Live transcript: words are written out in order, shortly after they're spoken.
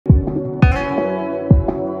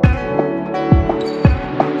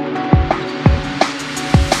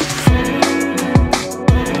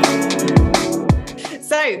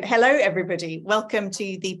hello everybody. Welcome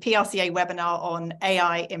to the PRCA webinar on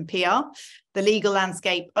AI in PR, the legal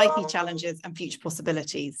landscape, IP challenges and future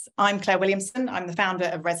possibilities. I'm Claire Williamson. I'm the founder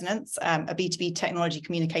of Resonance, a B2B technology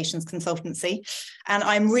communications consultancy, and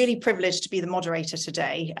I'm really privileged to be the moderator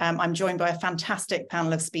today. I'm joined by a fantastic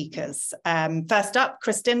panel of speakers. First up,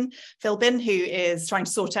 Kristian Philbin, who is trying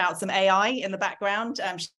to sort out some AI in the background.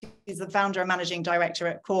 She's the founder and managing director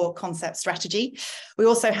at Core Concept Strategy. We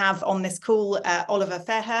also have on this call Oliver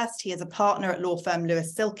Fairhurst. He is a partner at law firm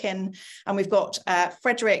Lewis Silkin. And we've got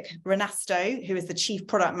Fredrik Rahmasto, who is the chief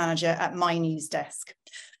product manager at My News Desk.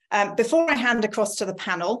 Before I hand across to the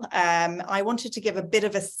panel, I wanted to give a bit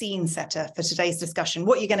of a scene setter for today's discussion,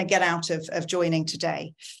 what you're going to get out of joining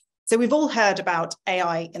today. So we've all heard about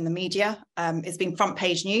AI in the media. It's been front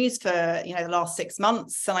page news for the last 6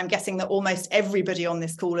 months, and I'm guessing that almost everybody on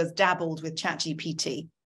this call has dabbled with ChatGPT.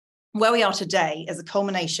 Where we are today is a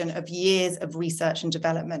culmination of years of research and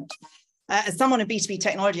development. As someone in B2B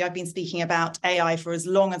technology, I've been speaking about AI for as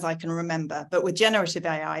long as I can remember, but with generative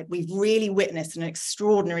AI, we've really witnessed an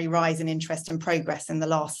extraordinary rise in interest and progress in the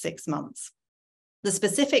last 6 months. The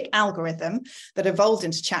specific algorithm that evolved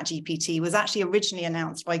into ChatGPT was actually originally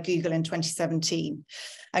announced by Google in 2017.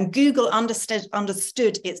 And Google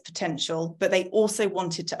understood its potential, but they also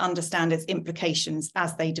wanted to understand its implications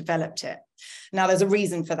as they developed it. Now, there's a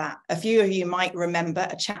reason for that. A few of you might remember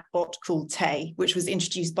a chatbot called Tay, which was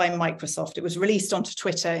introduced by Microsoft. It was released onto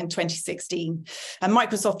Twitter in 2016. And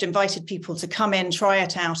Microsoft invited people to come in, try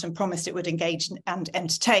it out, and promised it would engage and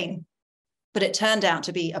entertain. But it turned out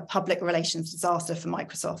to be a public relations disaster for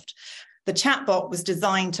Microsoft. The chatbot was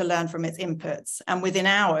designed to learn from its inputs, and within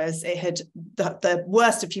hours, it had the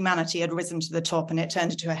worst of humanity had risen to the top, and it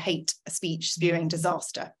turned into a hate speech spewing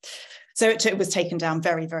disaster. So it was taken down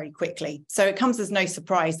very, very quickly. So it comes as no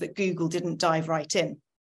surprise that Google didn't dive right in.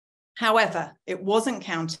 However, it wasn't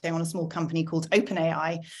counting on a small company called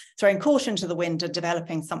OpenAI throwing caution to the wind and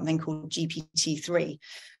developing something called GPT-3,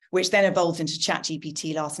 which then evolved into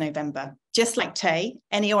ChatGPT last November. Just like Tay,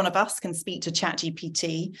 any one of us can speak to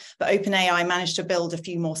ChatGPT, but OpenAI managed to build a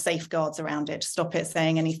few more safeguards around it to stop it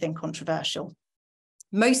saying anything controversial.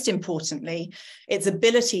 Most importantly, its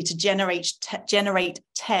ability to generate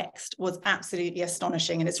text was absolutely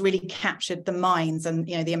astonishing, and it's really captured the minds and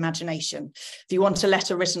the imagination. If you want a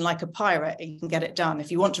letter written like a pirate, you can get it done.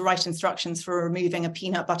 If you want to write instructions for removing a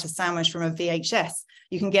peanut butter sandwich from a VHS,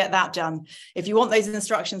 you can get that done. If you want those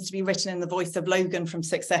instructions to be written in the voice of Logan from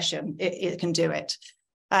Succession, it can do it.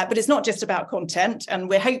 But it's not just about content, and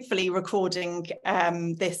we're hopefully recording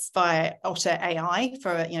this via Otter AI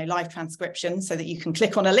for live transcription so that you can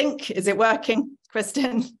click on a link. Is it working,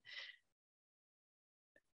 Kristian?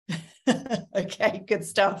 Okay, good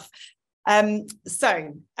stuff.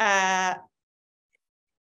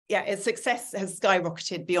 Its success has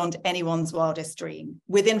skyrocketed beyond anyone's wildest dream.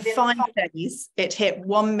 Within 5 days, it hit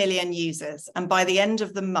 1 million users. And by the end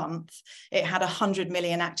of the month, it had 100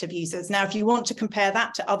 million active users. Now, if you want to compare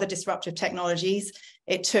that to other disruptive technologies,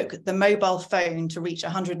 it took the mobile phone to reach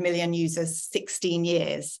 100 million users 16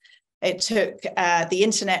 years. It took the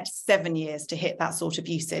internet 7 years to hit that sort of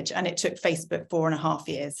usage, and it took Facebook 4.5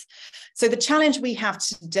 years. So the challenge we have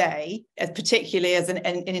today, particularly as an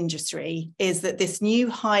industry, is that this new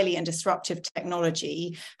highly and disruptive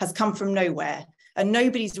technology has come from nowhere, and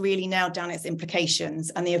nobody's really nailed down its implications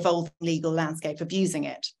and the evolving legal landscape of using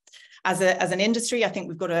it. As an industry, I think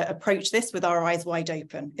we've got to approach this with our eyes wide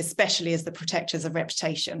open, especially as the protectors of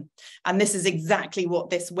reputation. And this is exactly what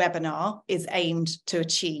this webinar is aimed to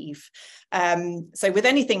achieve. So with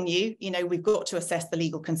anything new, we've got to assess the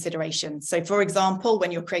legal considerations. So for example,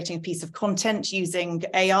 when you're creating a piece of content using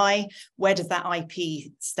AI, where does that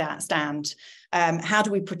IP stand? How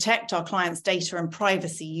do we protect our clients' data and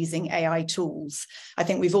privacy using AI tools? I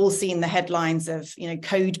think we've all seen the headlines of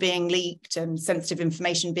code being leaked and sensitive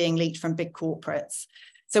information being leaked from big corporates.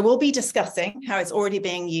 So we'll be discussing how it's already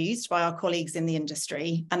being used by our colleagues in the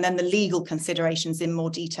industry, and then the legal considerations in more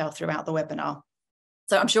detail throughout the webinar.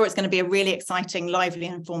 So I'm sure it's going to be a really exciting, lively,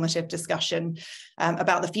 and informative discussion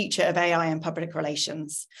about the future of AI and public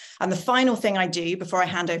relations. And the final thing I do before I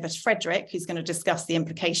hand over to Fredrik, who's going to discuss the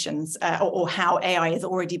implications or how AI is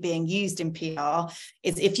already being used in PR,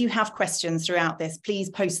 is if you have questions throughout this, please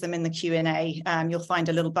post them in the Q&A. You'll find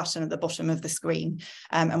a little button at the bottom of the screen,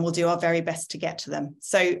 and we'll do our very best to get to them.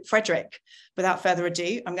 So Fredrik, without further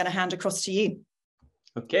ado, I'm going to hand across to you.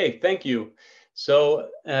 Okay, thank you. So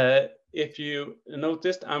if you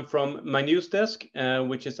noticed, I'm from My News Desk,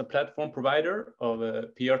 which is a platform provider of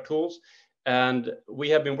PR tools. And we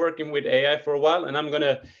have been working with AI for a while, and I'm going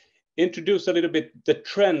to introduce a little bit the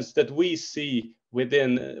trends that we see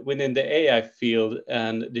within the AI field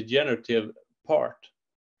and the generative part.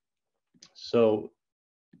 So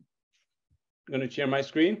I'm going to share my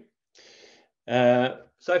screen.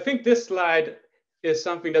 So I think this slide is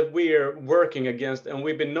something that we're working against, and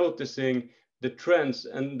we've been noticing the trends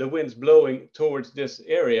and the winds blowing towards this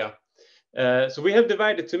area. So we have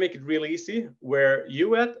divided to make it really easy where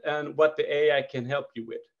you at and what the AI can help you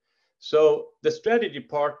with. So the strategy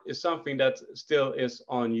part is something that still is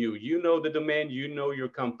on you. You know the domain, you know your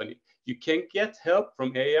company. You can get help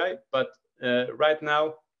from AI, but right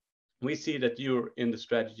now we see that you're in the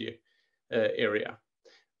strategy area.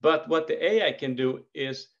 But what the AI can do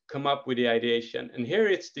is come up with the ideation. And here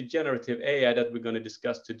it's the generative AI that we're going to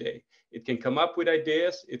discuss today. It can come up with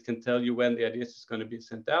ideas. It can tell you when the ideas is going to be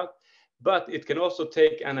sent out, but it can also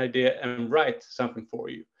take an idea and write something for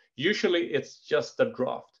you. Usually it's just a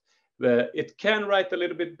draft. It can write a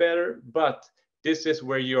little bit better, but this is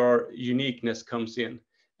where your uniqueness comes in.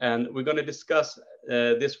 And we're going to discuss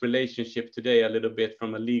this relationship today a little bit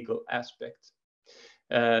from a legal aspect.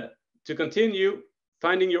 To continue,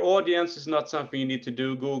 finding your audience is not something you need to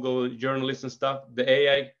do, Google journalists and stuff. The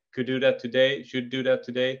AI could do that today, should do that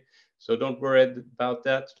today. So don't worry about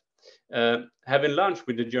that. Having lunch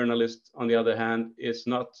with the journalist, on the other hand, is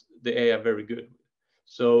not the AI very good.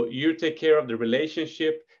 So you take care of the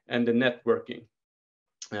relationship and the networking.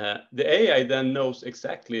 The AI then knows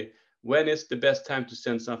exactly when is the best time to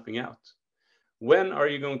send something out. When are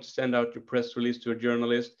you going to send out your press release to a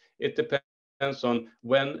journalist? It depends on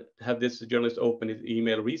when have this journalist opened his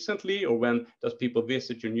email recently, or when does people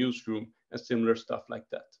visit your newsroom and similar stuff like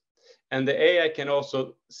that. And the AI can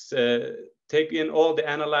also take in all the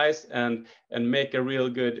analyze and make a real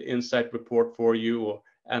good insight report for you, or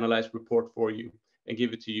analyze report for you and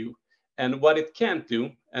give it to you. And what it can't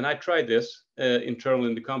do, and I tried this internally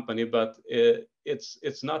in the company, but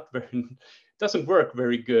it's not very, doesn't work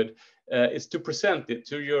very good, is to present it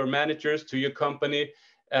to your managers, to your company.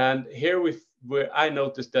 And here where I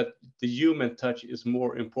noticed that the human touch is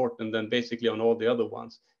more important than basically on all the other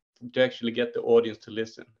ones to actually get the audience to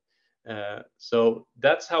listen. So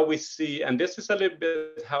that's how we see, and this is a little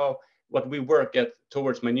bit what we work at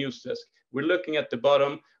towards my news desk. We're looking at the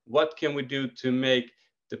bottom, what can we do to make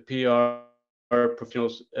the PR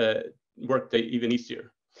professionals workday even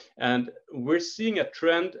easier? And we're seeing a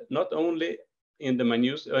trend not only in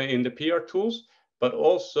the PR tools, but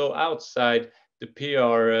also outside the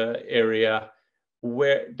PR area,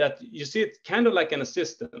 where that you see it kind of like an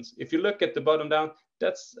assistant. If you look at the bottom down,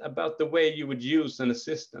 that's about the way you would use an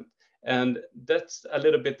assistant. And that's a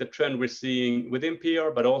little bit the trend we're seeing within PR,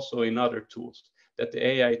 but also in other tools, that the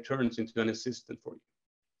AI turns into an assistant for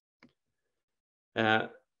you.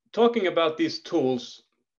 Talking about these tools,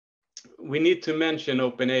 we need to mention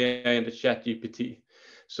OpenAI and the ChatGPT.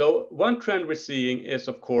 So one trend we're seeing is,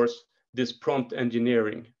 of course, this prompt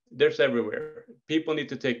engineering. There's everywhere. People need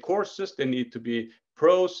to take courses, they need to be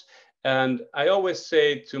pros. And I always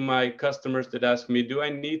say to my customers that ask me, do I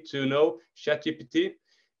need to know ChatGPT?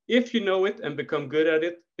 If you know it and become good at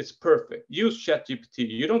it, it's perfect. Use ChatGPT.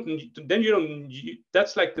 You don't need to,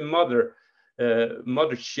 that's like the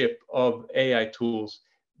mothership of AI tools.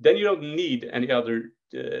 Then you don't need any other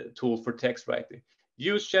tool for text writing.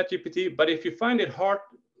 Use ChatGPT, but if you find it hard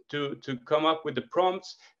to come up with the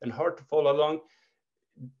prompts and hard to follow along,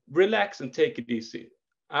 relax and take it easy.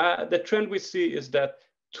 The trend we see is that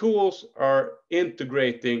tools are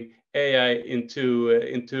integrating AI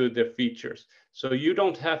into their features. So you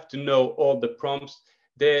don't have to know all the prompts.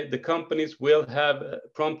 The companies will have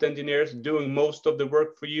prompt engineers doing most of the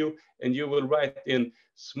work for you, and you will write in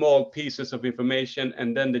small pieces of information,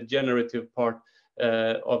 and then the generative part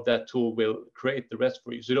of that tool will create the rest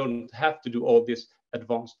for you. So you don't have to do all these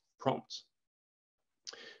advanced prompts.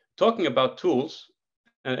 Talking about tools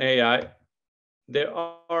and AI, there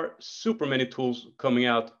are super many tools coming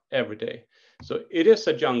out every day. So it is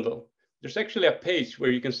a jungle. There's actually a page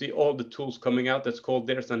where you can see all the tools coming out that's called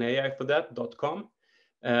there'sanaIforthat.com.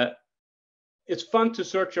 It's fun to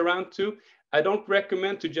search around to. I don't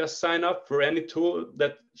recommend to just sign up for any tool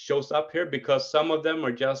that shows up here, because some of them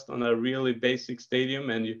are just on a really basic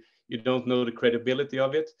stadium and you don't know the credibility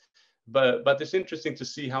of it. But it's interesting to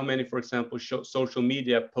see how many, for example, social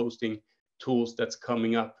media posting tools that's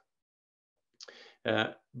coming up.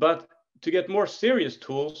 But to get more serious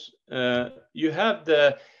tools, you have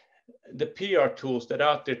the PR tools that are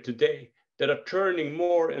out there today that are turning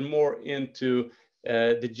more and more into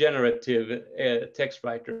the generative text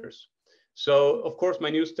writers. So, of course, my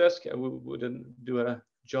news desk, I wouldn't do a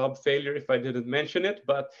job failure if I didn't mention it,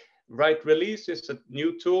 but Write Release is a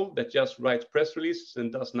new tool that just writes press releases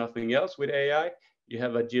and does nothing else with AI. You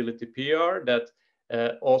have Agility PR that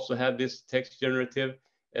also have this text generative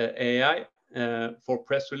AI for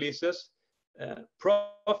press releases.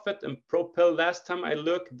 Profit and Propel, last time I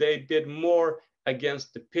looked, they did more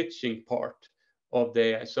against the pitching part of the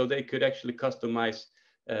AI, so they could actually customize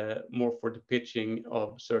more for the pitching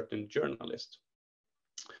of certain journalists.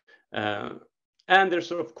 And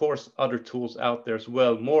there's of course other tools out there as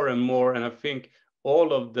well, more and more. And I think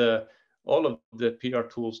all of the PR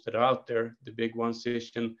tools that are out there, the big ones,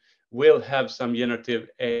 will have some generative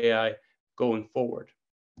AI going forward.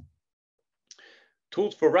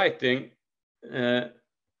 Tools for writing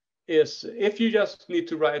is, if you just need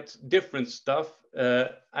to write different stuff,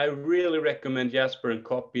 I really recommend Jasper and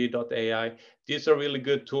Copy.ai. These are really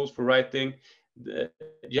good tools for writing.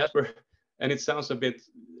 Jasper, and it sounds a bit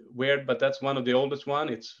weird, but that's one of the oldest one.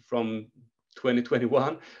 It's from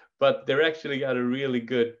 2021, but they're actually got a really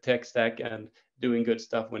good tech stack and doing good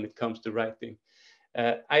stuff when it comes to writing.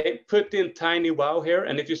 I put in TinyWow here,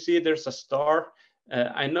 and if you see there's a star,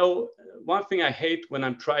 I know one thing I hate when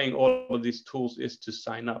I'm trying all of these tools is to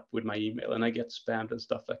sign up with my email, and I get spammed and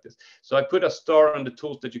stuff like this. So I put a star on the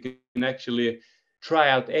tools that you can actually try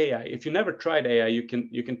out AI. If you never tried AI, you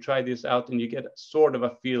can try this out, and you get sort of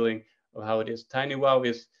a feeling of how it is. TinyWow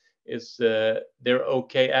is they're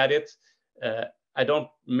okay at it. I don't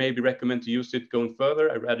maybe recommend to use it going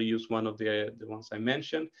further. I'd rather use one of the ones I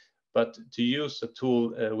mentioned. But to use a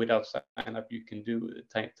tool without sign up, you can do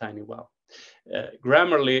TinyWow.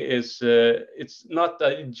 Grammarly is it's not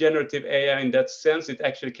a generative AI in that sense. It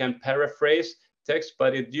actually can paraphrase text,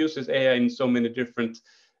 but it uses AI in so many different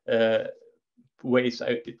ways.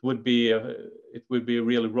 It would be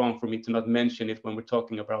really wrong for me to not mention it when we're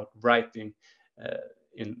talking about writing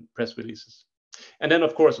in press releases. And then,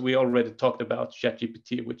 of course, we already talked about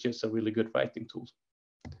ChatGPT, which is a really good writing tool.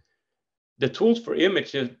 The tools for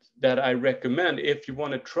images that I recommend, if you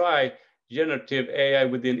want to try generative AI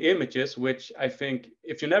within images, which I think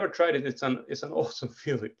if you never tried it, it's an awesome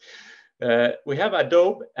feeling. We have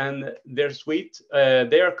Adobe and their suite.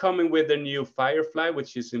 They are coming with their new Firefly,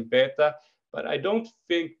 which is in beta, but I don't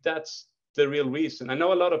think that's the real reason. I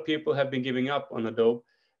know a lot of people have been giving up on Adobe,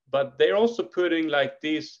 but they're also putting like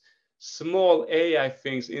these small AI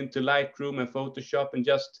things into Lightroom and Photoshop and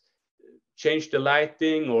just change the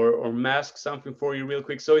lighting or mask something for you real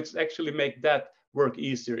quick. So it's actually make that work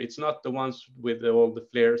easier. It's not the ones with all the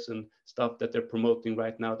flares and stuff that they're promoting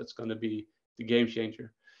right now that's going to be the game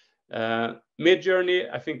changer. Midjourney,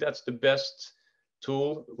 I think that's the best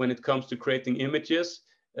tool when it comes to creating images.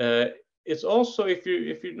 It's also, if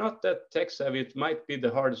you're not that tech savvy, it might be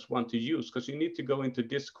the hardest one to use because you need to go into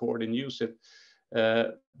Discord and use it.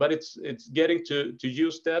 But it's getting to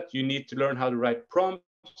use that. You need to learn how to write prompts,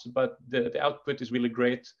 but the output is really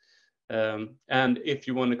great. And if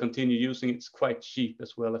you want to continue using it, it's quite cheap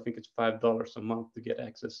as well. I think it's $5 a month to get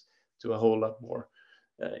access to a whole lot more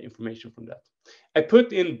information from that. I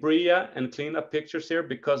put in Bria and Cleanup Pictures here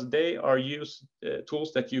because they are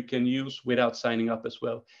tools that you can use without signing up as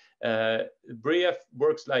well. Bria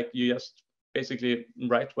works like you just basically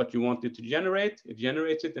write what you want it to generate. It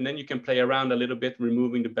generates it, and then you can play around a little bit,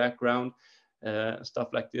 removing the background, stuff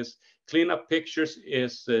like this. Cleanup Pictures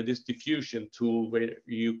is this diffusion tool where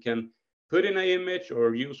you can put in an image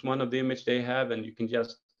or use one of the image they have, and you can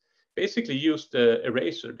just basically use the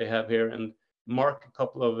eraser they have here and mark a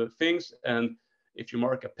couple of things. And if you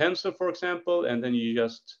mark a pencil, for example, and then you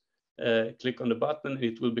just click on the button,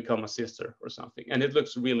 it will become a scissor or something. And it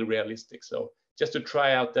looks really realistic. So just to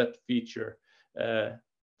try out that feature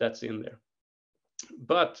that's in there.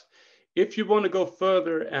 But if you want to go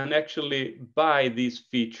further and actually buy these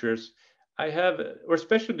features, I have, or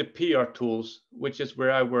especially the PR tools, which is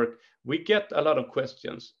where I work, we get a lot of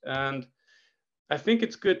questions. And I think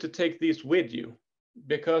it's good to take these with you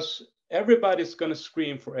because everybody's going to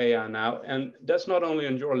scream for AI now. And that's not only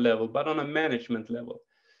on your level, but on a management level.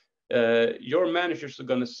 Your managers are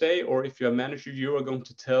going to say, or if you're a manager, you are going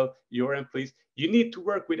to tell your employees, you need to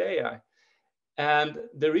work with AI. And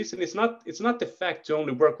the reason it's not the fact to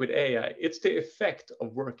only work with AI, it's the effect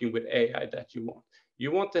of working with AI that you want.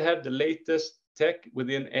 You want to have the latest tech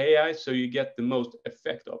within AI so you get the most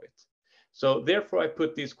effect of it. So therefore, I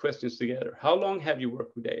put these questions together. How long have you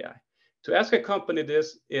worked with AI? To ask a company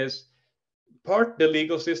this is part the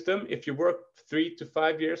legal system. If you work 3 to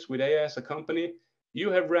 5 years with AI as a company, you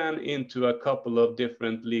have ran into a couple of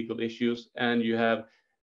different legal issues and you have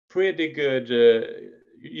pretty good,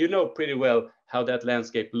 you know pretty well how that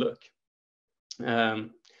landscape look.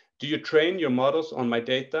 Do you train your models on my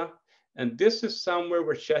data? And this is somewhere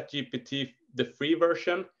where ChatGPT, the free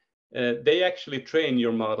version, they actually train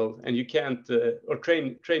your model, and you can't, or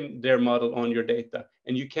train their model on your data,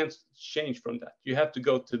 and you can't change from that. You have to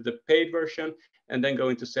go to the paid version and then go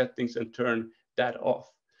into settings and turn that off.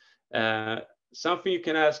 Something you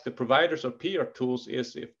can ask the providers of PR tools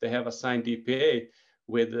is if they have a signed DPA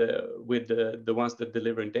with the ones that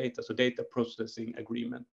delivering data, so data processing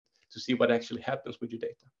agreement, to see what actually happens with your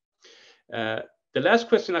data. The last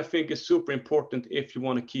question I think is super important if you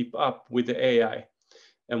want to keep up with the AI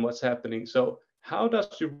and what's happening. So how does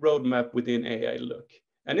your roadmap within AI look?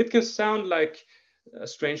 And it can sound like a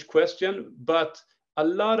strange question, but a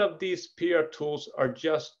lot of these PR tools are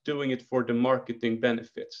just doing it for the marketing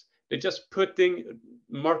benefits. They're just putting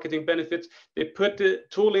marketing benefits. They put the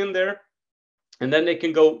tool in there, and then they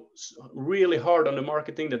can go really hard on the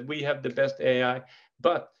marketing that we have the best AI.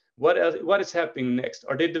 But what else, what is happening next?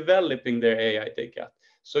 Are they developing their AI they got?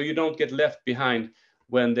 So you don't get left behind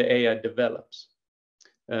when the AI develops.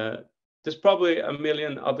 There's probably a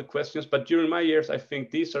million other questions, but during my years, I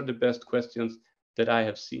think these are the best questions that I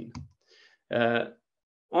have seen.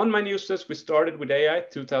 On my news desk, we started with AI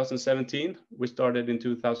 2017. We started in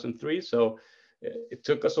 2003, so it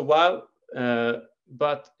took us a while.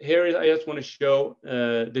 But here I just want to show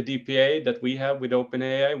the DPA that we have with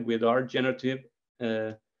OpenAI with our generative.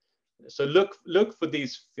 So look for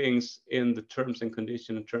these things in the terms and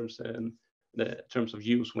conditions, in terms and the terms of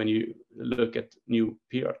use when you look at new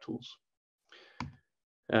PR tools.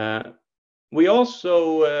 We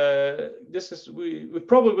also, we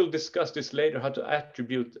probably will discuss this later, how to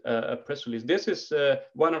attribute a press release. This is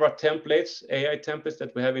one of our templates, AI templates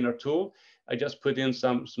that we have in our tool. I just put in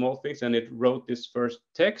some small things and it wrote this first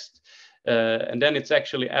text. And then it's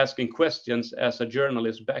actually asking questions as a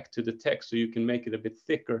journalist back to the text, so you can make it a bit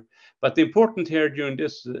thicker. But the important here during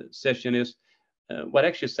this session is what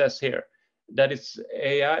actually says here, that it's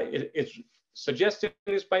AI, it's suggested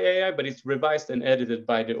is by AI, but it's revised and edited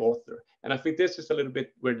by the author. And I think this is a little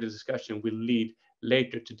bit where the discussion will lead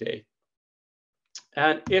later today.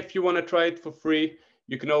 And if you want to try it for free,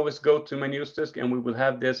 you can always go to my news desk and we will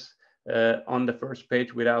have this on the first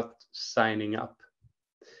page without signing up.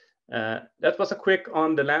 That was a quick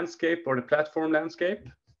on the landscape, or the platform landscape.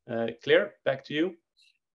 Claire, back to you.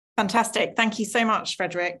 Fantastic. Thank you so much,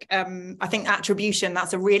 Fredrik. I think attribution,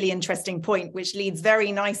 that's a really interesting point, which leads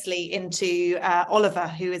very nicely into Oliver,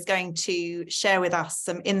 who is going to share with us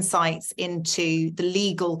some insights into the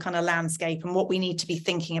legal kind of landscape and what we need to be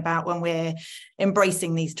thinking about when we're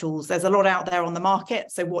embracing these tools. There's a lot out there on the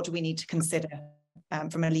market, so what do we need to consider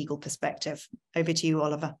from a legal perspective? Over to you,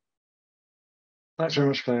 Oliver. Thanks very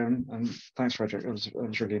much, Claire, and thanks, Fredrik. It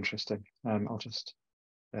was really interesting. I'll just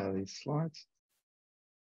share these slides.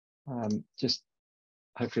 Just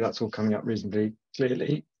hopefully that's all coming up reasonably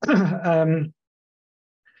clearly.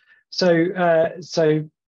 So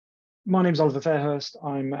my name's Oliver Fairhurst.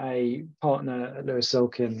 I'm a partner at Lewis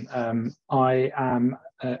Silkin. I am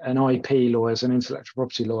an IP lawyer, so an intellectual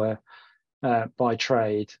property lawyer by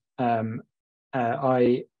trade. And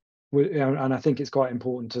I think it's quite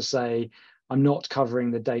important to say I'm not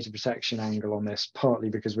covering the data protection angle on this, partly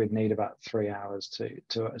because we'd need about 3 hours to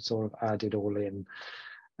sort of add it all in.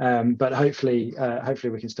 But hopefully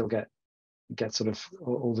we can still get sort of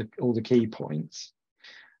all the key points.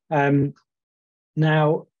 Now,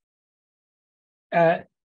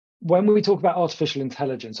 when we talk about artificial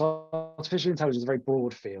intelligence is a very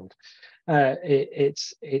broad field.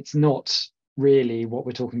 It's not really what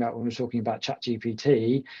we're talking about when we're talking about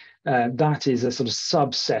ChatGPT. That is a sort of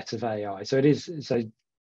subset of AI. So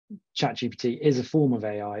ChatGPT is a form of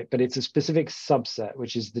AI, but it's a specific subset,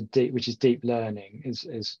 which is deep learning,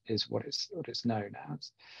 is what it's known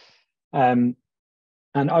as. And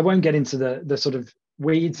I won't get into the sort of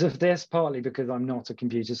weeds of this, partly because I'm not a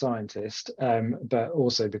computer scientist, but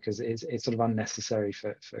also because it's sort of unnecessary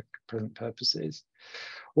for present purposes.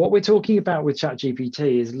 What we're talking about with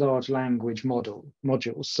ChatGPT is large language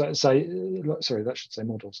modules. Sorry, that should say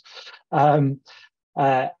models.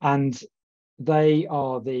 And they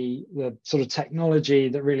are the sort of technology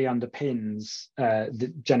that really underpins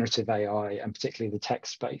the generative AI, and particularly the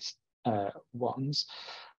text-based ones.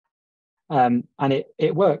 And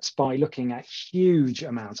it works by looking at huge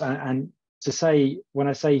amounts. And when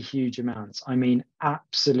I say huge amounts, I mean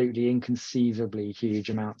absolutely inconceivably huge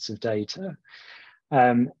amounts of data.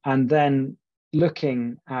 And then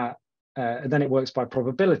looking at, then it works by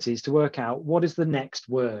probabilities to work out what is the next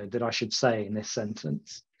word that I should say in this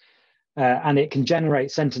sentence. And it can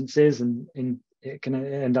generate sentences, and it can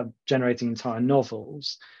end up generating entire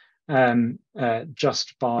novels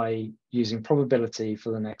just by using probability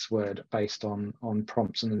for the next word based on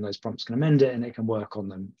prompts, and then those prompts can amend it and it can work on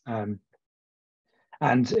them.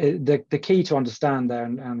 And the key to understand there,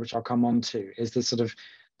 and which I'll come on to, is the sort of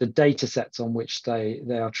the data sets on which they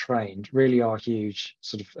are trained really are huge,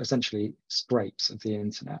 sort of essentially scrapes of the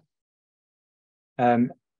internet.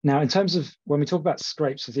 Now, in terms of when we talk about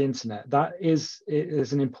scrapes of the internet, that is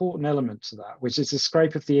an important element to that, which is a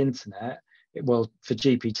scrape of the internet. Well, for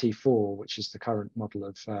GPT-4, which is the current model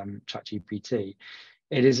of ChatGPT,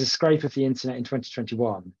 it is a scrape of the internet in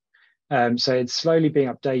 2021. So it's slowly being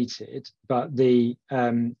updated, but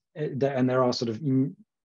and there are sort of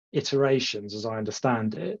iterations, as I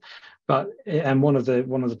understand it. And one of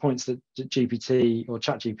the points that GPT or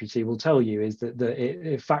ChatGPT will tell you is that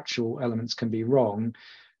the factual elements can be wrong,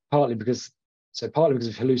 partly because of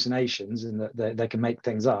hallucinations in that they can make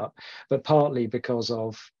things up, but partly because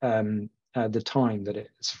of the time that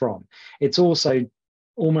it's from. It's also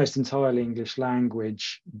almost entirely English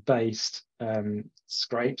language based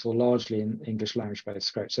scrapes, or largely in English language based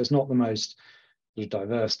scrapes. So it's not the most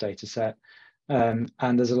diverse data set, and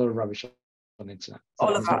there's a lot of rubbish on the internet. So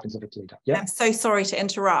Oliver, yeah? I'm so sorry to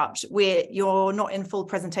interrupt. You're not in full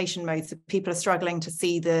presentation mode, so people are struggling to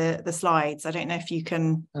see the slides. I don't know if you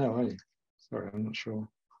can. Oh, are you? Sorry, I'm not sure.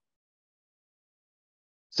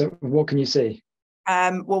 So what can you see?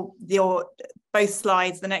 Well, both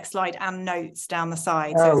slides, the next slide, and notes down the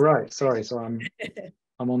side. Oh, right. Sorry. So I'm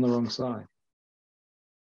on the wrong side.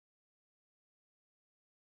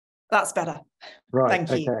 That's better. Right. Thank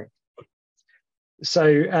you. Okay.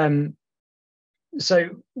 So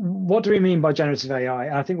what do we mean by generative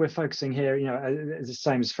AI? I think we're focusing here, it's the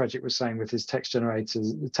same as Fredrik was saying with his text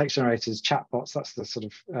generators, chatbots. That's the sort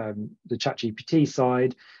of the ChatGPT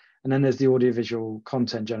side. And then there's the audiovisual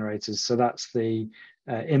content generators. So that's the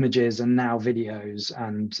images and now videos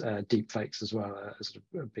and deepfakes as well, sort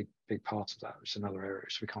of a big part of that, which is another area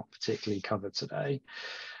which we can't particularly cover today.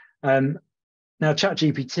 Now,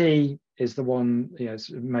 ChatGPT is the one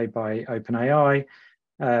it's made by OpenAI,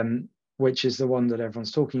 which is the one that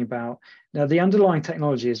everyone's talking about. Now, the underlying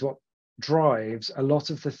technology is what drives a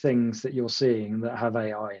lot of the things that you're seeing that have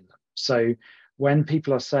AI in them. So when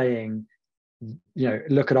people are saying,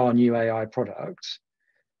 look at our new AI product,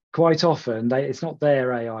 quite often it's not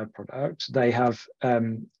their AI product. They have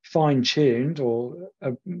fine-tuned or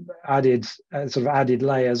added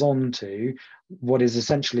layers onto what is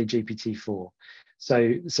essentially GPT-4.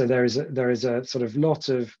 So there is a sort of lot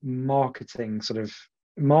of marketing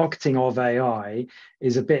of AI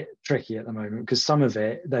is a bit tricky at the moment, because some of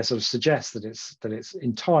it they sort of suggest that it's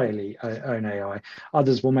entirely own AI.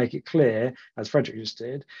 Others will make it clear, as Fredrik just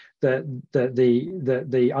did, that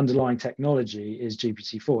the underlying technology is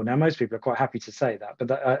GPT-4. Now, most people are quite happy to say that,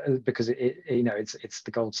 but because it's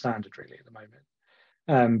the gold standard really at the moment.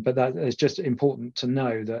 But that is just important to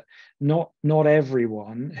know that not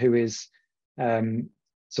everyone who is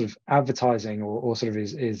sort of advertising or sort of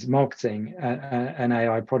is marketing an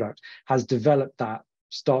AI product has developed that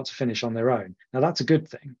start to finish on their own. Now, that's a good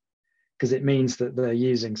thing, because it means that they're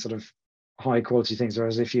using sort of high quality things,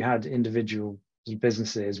 whereas if you had individual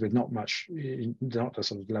businesses with not the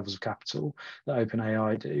sort of levels of capital that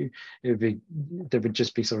OpenAI do, there would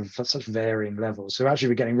just be sort of such varying levels. So actually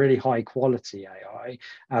we're getting really high quality AI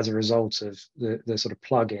as a result of the sort of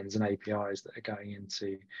plugins and APIs that are going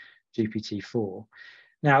into GPT-4.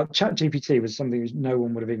 Now, ChatGPT was something no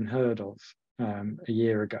one would have even heard of a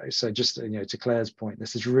year ago. So just to Claire's point,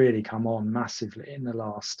 this has really come on massively in the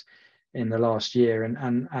last year,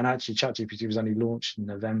 and actually ChatGPT was only launched in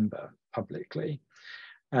November publicly.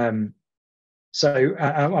 And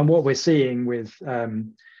what we're seeing with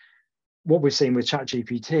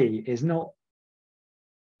ChatGPT is not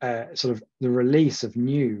sort of the release of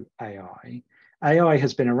new AI. AI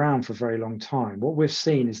has been around for a very long time. What we've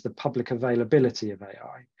seen is the public availability of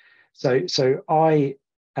AI. So I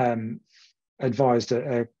advised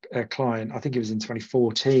a client, I think it was in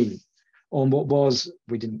 2014, on what was,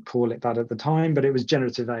 we didn't call it that at the time, but it was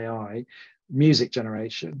generative AI, music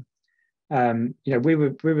generation.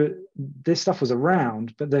 This stuff was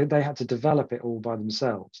around, but they had to develop it all by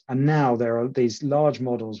themselves. And now there are these large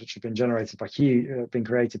models which have been created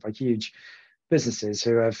by huge businesses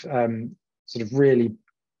who have sort of really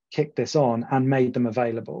kicked this on and made them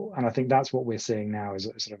available. And I think that's what we're seeing now, is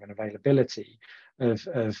sort of an availability of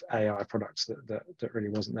AI products that really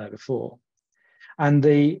wasn't there before. And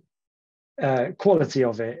the quality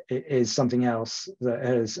of it is something else that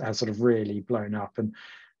has sort of really blown up. And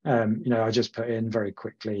I just put in very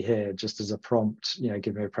quickly here, just as a prompt,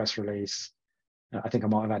 give me a press release. I think I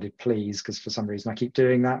might have added please, because for some reason I keep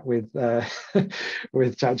doing that with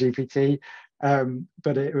with ChatGPT.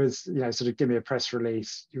 But it was, sort of give me a press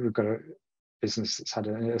release. We've got business that's had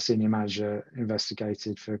a senior manager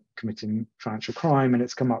investigated for committing financial crime, and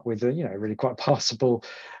it's come up with a really quite passable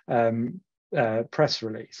press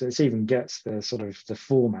release. It even gets the sort of the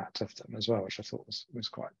format of them as well, which I thought was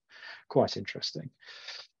quite interesting.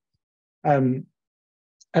 And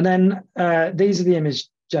then these are the image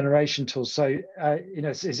generation tools. So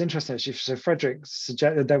it's interesting actually. So Fredrik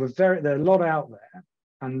suggested there are a lot out there,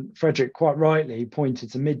 and Fredrik quite rightly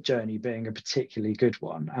pointed to Midjourney being a particularly good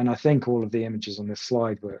one. And I think all of the images on this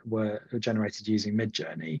slide were generated using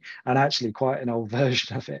Midjourney, and actually quite an old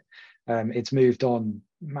version of it. It's moved on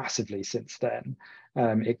massively since then.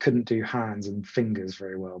 It couldn't do hands and fingers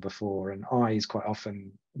very well before, and eyes quite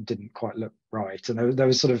often didn't quite look right. And there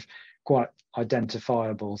was sort of quite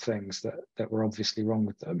identifiable things that were obviously wrong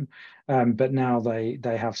with them. But now they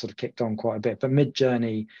have sort of kicked on quite a bit. But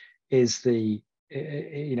Midjourney is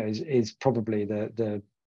is probably the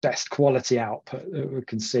best quality output that we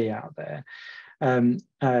can see out there.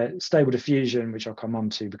 Stable Diffusion, which I'll come on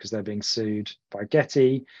to because they're being sued by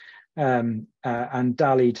Getty, and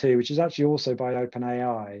DALL-E 2, which is actually also by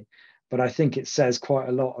OpenAI, but I think it says quite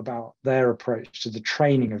a lot about their approach to the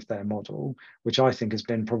training of their model, which I think has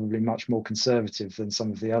been probably much more conservative than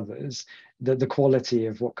some of the others. That the quality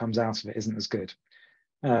of what comes out of it isn't as good.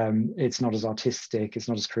 It's not as artistic, it's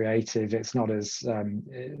not as creative, it's not as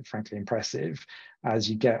frankly impressive as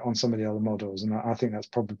you get on some of the other models, and I think that's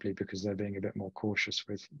probably because they're being a bit more cautious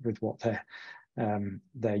with what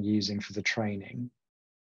they're using for the training.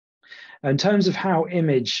 In terms of how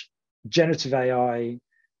generative AI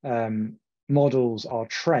models are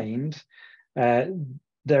trained,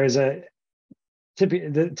 there is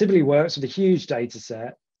typically works with a huge data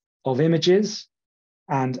set of images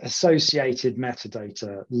and associated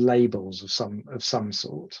metadata labels of some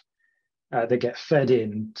sort that get fed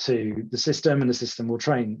into the system, and the system will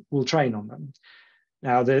train on them.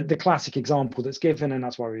 Now, the classic example that's given, and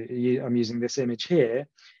that's why I'm using this image here,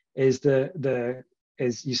 is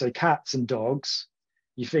you say cats and dogs.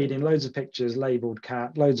 You feed in loads of pictures labeled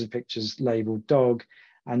cat, loads of pictures labeled dog,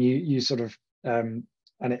 and you sort of and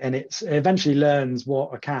it eventually learns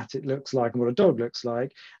what a cat looks like and what a dog looks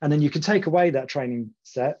like, and then you can take away that training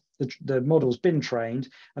set. The model's been trained,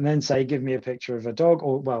 and then say, give me a picture of a dog,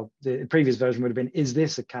 or well, the previous version would have been, is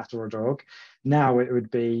this a cat or a dog? Now it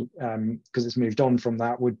would be, because it's moved on from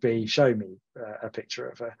that, would be, show me a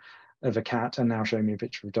picture of a cat, and now show me a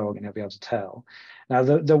picture of a dog, and you'll be able to tell. Now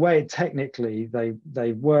the way technically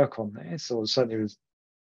they work on this, or certainly with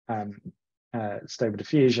Stable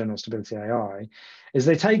Diffusion or Stability AI, is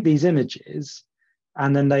they take these images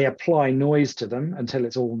and then they apply noise to them until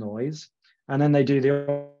it's all noise, and then they do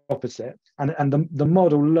the opposite, and the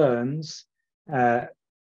model learns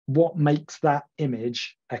what makes that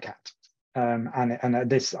image a cat. And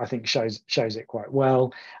this, I think, shows it quite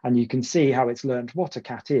well, and you can see how it's learned what a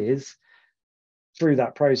cat is through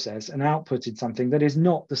that process and outputted something that is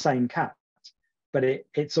not the same cat, but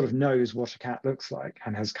it sort of knows what a cat looks like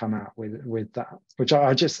and has come out with that, which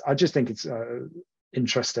I just think it's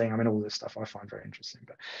interesting. I mean, all this stuff I find very interesting,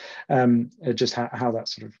 but just how that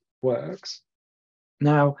sort of works.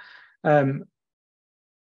 Now,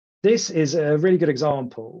 this is a really good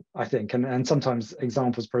example, I think, and sometimes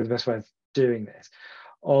examples are probably the best way of doing this,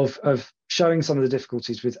 of showing some of the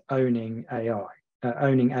difficulties with owning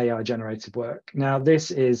AI generated work. Now,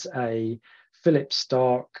 this is a Philip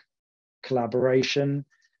Stark collaboration,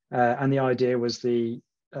 and the idea was the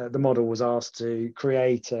model was asked to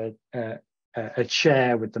create a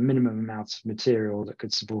chair with the minimum amount of material that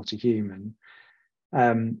could support a human,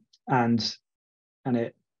 and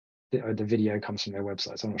the video comes from their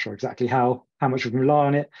website, so I'm not sure exactly how much we can rely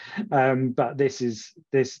on it, but this is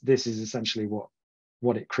essentially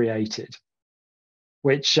what it created,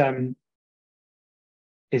 which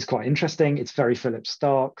is quite interesting. It's very Philip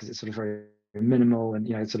Stark because it's sort of very minimal, and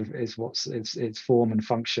it sort of is its form and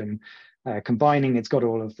function combining. It's got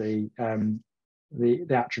all of the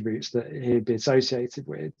attributes that he'd be associated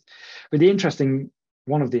with. But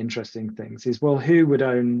one of the interesting things is, well, who would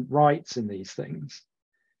own rights in these things?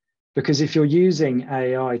 Because if you're using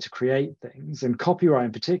AI to create things, and copyright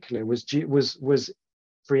in particular was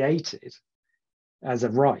created as a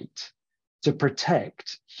right to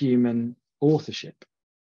protect human authorship.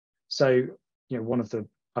 So, one of the,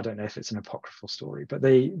 I don't know if it's an apocryphal story, but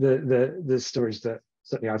the stories that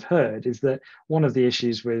certainly I've heard is that one of the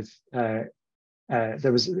issues with there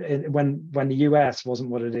was when the US wasn't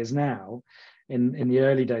what it is now, in the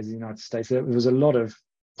early days of the United States, there was a lot of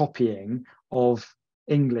copying of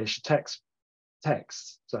English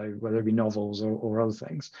texts, so whether it be novels or other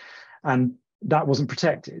things, and that wasn't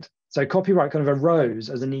protected. So copyright kind of arose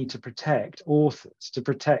as a need to protect authors, to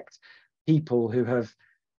protect people who have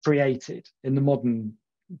created. In the modern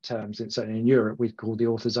terms, certainly in Europe, we call the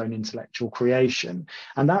author's own intellectual creation,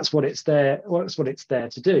 and that's what it's there. Well, that's what it's there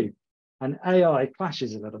to do. And AI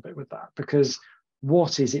clashes a little bit with that, because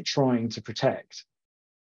what is it trying to protect?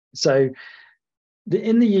 So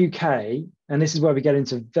in the UK, and this is where we get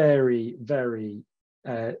into very, very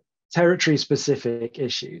territory specific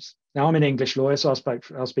issues. Now, I'm an English lawyer, so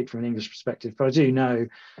I'll speak from an English perspective, but I do know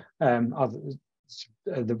how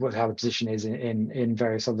the position is in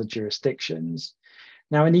various other jurisdictions.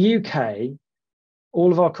 Now, in the UK,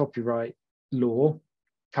 all of our copyright law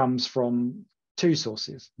comes from two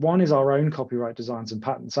sources. One is our own Copyright Designs and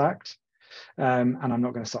Patents Act, and I'm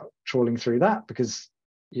not going to start trawling through that because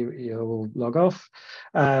you'll log off.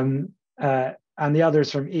 And the other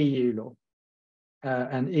is from EU law,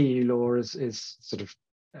 and EU law is sort of,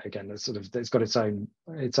 again, it's got its own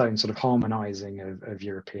sort of harmonising of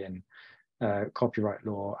European copyright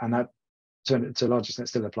law, and that to a large extent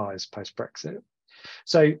still applies post Brexit.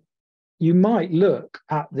 So you might look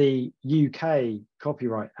at the UK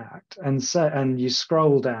Copyright Act and you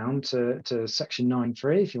scroll down to section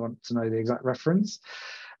 9.3 if you want to know the exact reference,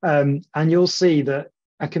 and you'll see that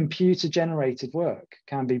a computer generated work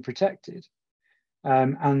can be protected,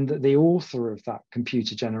 and the author of that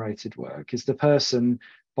computer generated work is the person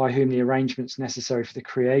by whom the arrangements necessary for the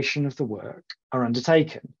creation of the work are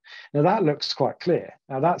undertaken. Now that looks quite clear.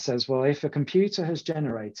 Now that says, well, if a computer has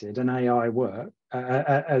generated an AI work,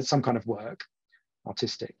 some kind of work,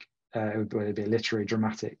 artistic, whether it be a literary,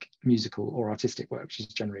 dramatic, musical, or artistic work, which is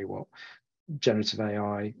generally what generative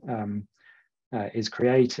AI is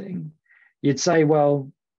creating, you'd say, well,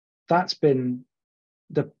 that's been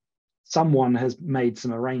someone has made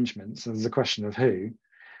some arrangements, and there's a question of who.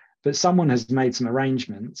 But someone has made some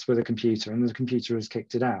arrangements with a computer and the computer has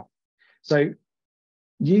kicked it out. So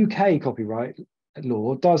UK copyright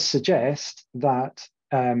law does suggest that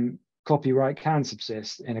copyright can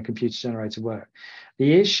subsist in a computer generated work.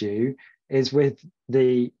 The issue is with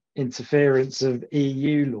the interference of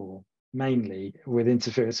EU law, mainly with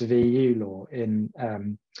interference of EU law in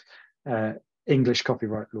English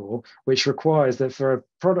copyright law, which requires that for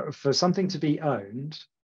something to be owned,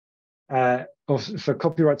 or for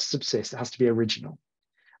copyright to subsist, it has to be original.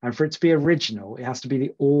 And for it to be original, it has to be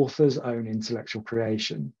the author's own intellectual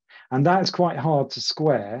creation. And that is quite hard to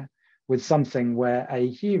square with something where a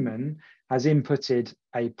human has inputted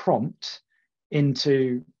a prompt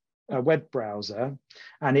into a web browser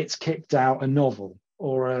and it's kicked out a novel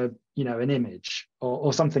or an image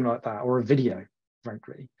or something like that, or a video,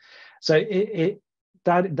 frankly. So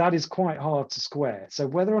that is quite hard to square. So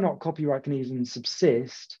whether or not copyright can even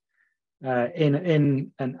subsist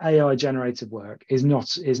in an AI generated work is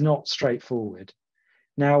not straightforward.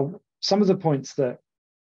 Now, some of the points that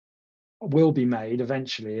will be made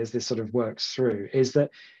eventually as this sort of works through is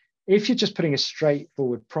that if you're just putting a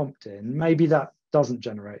straightforward prompt in, maybe that doesn't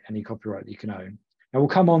generate any copyright that you can own. Now we'll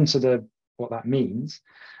come on to what that means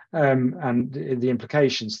and the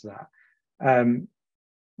implications to that.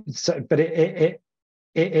 But it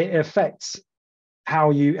affects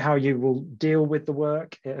how you will deal with the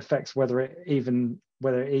work. It affects whether it even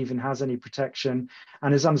has any protection,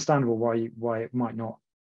 and it's understandable why it might not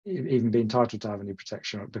even be entitled to have any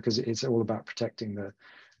protection, because it's all about protecting the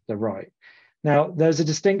right. Now, there's a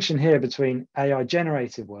distinction here between AI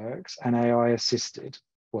generated works and AI assisted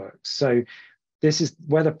works. So this is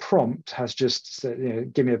where the prompt has just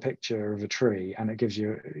said, give me a picture of a tree, and it gives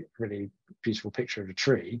you a really beautiful picture of a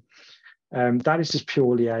tree. That is just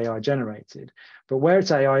purely AI generated. But where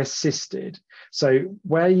it's AI assisted, so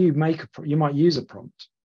where you might use a prompt.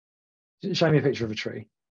 Show me a picture of a tree.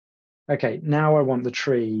 Okay, now I want the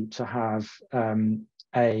tree to have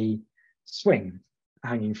a swing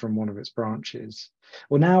hanging from one of its branches.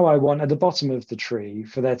 Well, now I want at the bottom of the tree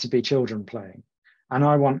for there to be children playing. And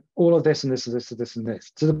I want all of this and this and this and this and this,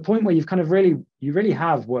 to the point where you've kind of really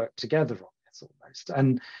have worked together on this almost.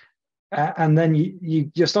 And then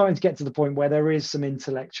you're starting to get to the point where there is some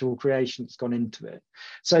intellectual creation that's gone into it.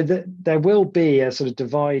 So that there will be a sort of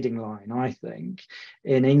dividing line, I think,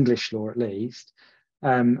 in English law at least,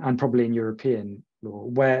 and probably in European law,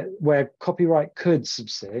 where copyright could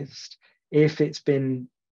subsist if there's been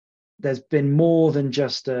more than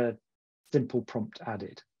just a simple prompt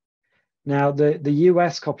added. Now, the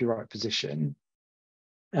US copyright position,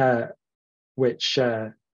 which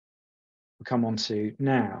we'll come on to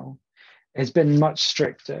now, has been much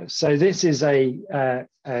stricter. So this is a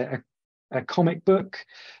comic book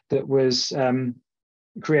that was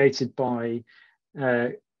created by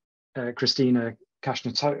Kristina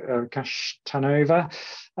Kashtanova,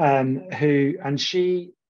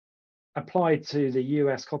 applied to the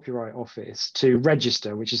US Copyright Office to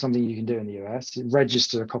register, which is something you can do in the US,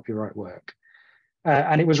 register copyright work.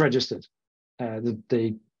 And it was registered.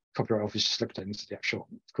 The Copyright Office just looked at it and said, yeah, sure,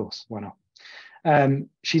 of course, why not?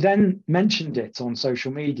 She then mentioned it on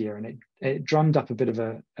social media, and it drummed up a bit of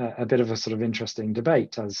a sort of interesting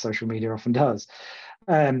debate, as social media often does.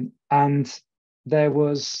 And there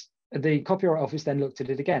was, the Copyright Office then looked at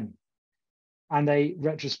it again, and they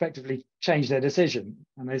retrospectively changed their decision.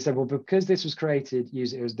 And they said, well, because this was created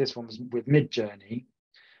using, this one was with Midjourney,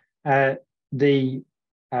 the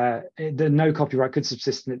no copyright could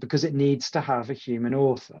subsist in it because it needs to have a human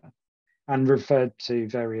author, and referred to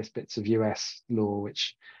various bits of US law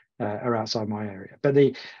which are outside my area. But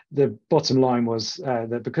the bottom line was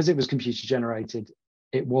that because it was computer generated,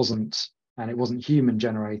 it wasn't human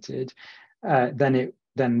generated, then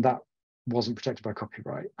that wasn't protected by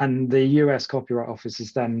copyright. And the US Copyright Office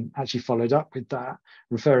has then actually followed up with that,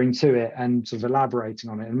 referring to it and sort of elaborating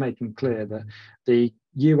on it and making clear that the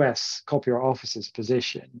US Copyright Office's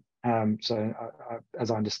position, as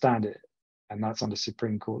I understand it, and that's under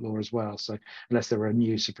Supreme Court law as well, so unless there were a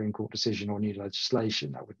new Supreme Court decision or new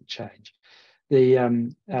legislation, that wouldn't change.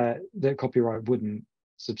 The copyright wouldn't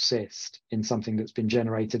subsist in something that's been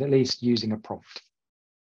generated, at least using a prompt.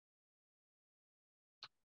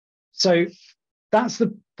 So that's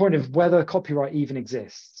the point of whether copyright even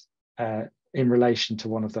exists in relation to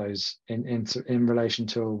one of those, in relation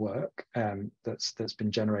to a work that's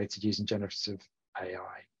been generated using generative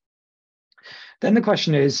AI. Then the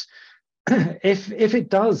question is, if it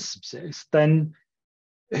does subsist, then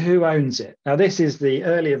who owns it? Now, this is the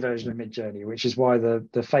earlier version of Midjourney, which is why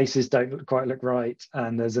the faces don't quite look right,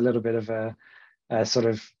 and there's a little bit of a sort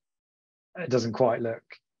of, it doesn't quite look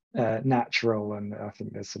natural, and I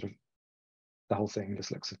think there's sort of, the whole thing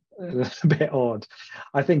just looks a little bit odd.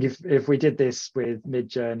 I think if we did this with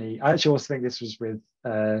Midjourney, I actually also think this was with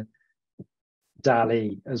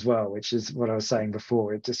DALL-E as well, which is what I was saying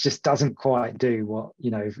before. It just doesn't quite do what,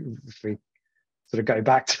 if we sort of go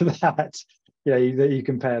back to that, you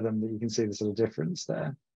compare them, that you can see the sort of difference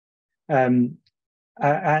there. And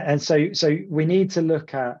so we need to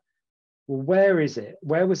look at, well, where is it?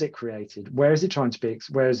 Where was it created? Where is it trying to be?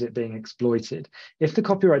 Where is it being exploited? If the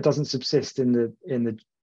copyright doesn't subsist in the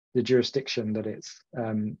jurisdiction that it's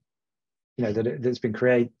that's been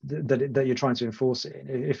created, that you're trying to enforce it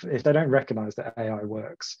in, if they don't recognise that AI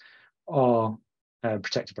works are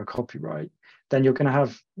protected by copyright, then you're going to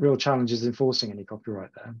have real challenges enforcing any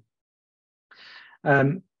copyright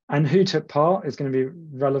there. And who took part is going to be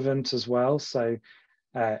relevant as well. So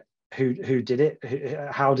who did it?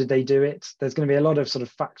 How did they do it? There's going to be a lot of sort of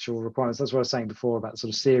factual requirements. That's what I was saying before about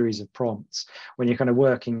sort of series of prompts when you're kind of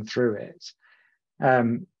working through it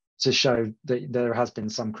to show that there has been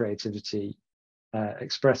some creativity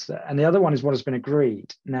expressed there. And the other one is what has been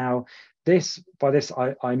agreed. Now, by this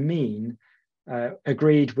I mean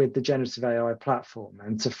agreed with the generative AI platform.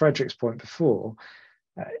 And to Fredrik's point before,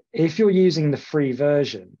 if you're using the free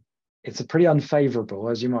version, it's a pretty unfavorable,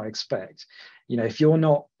 as you might expect. If you're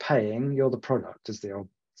not paying, you're the product, as the old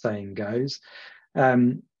saying goes,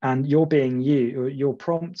 and you're being used, your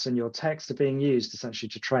prompts and your text are being used essentially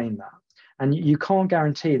to train that, and you can't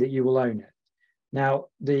guarantee that you will own it. Now,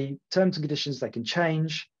 the terms and conditions, they can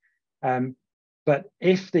change, but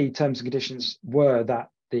if the terms and conditions were that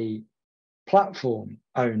the platform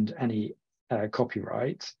owned any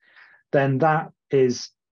copyright, then that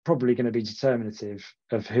is probably going to be determinative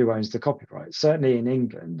of who owns the copyright, certainly in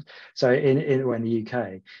England, so in the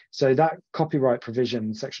UK. So that copyright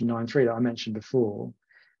provision, section 9.3 that I mentioned before,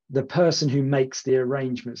 the person who makes the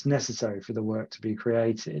arrangements necessary for the work to be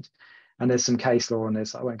created, and there's some case law on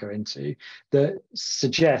this I won't go into, that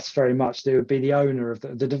suggests very much that it would be the owner of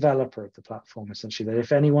the developer of the platform, essentially, that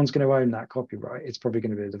if anyone's going to own that copyright, it's probably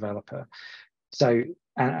going to be the developer. So,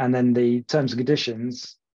 and then the terms and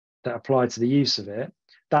conditions that apply to the use of it,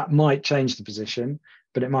 that might change the position,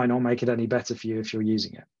 but it might not make it any better for you if you're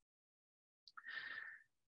using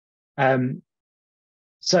it.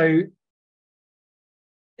 So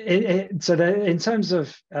in terms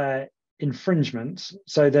of infringement,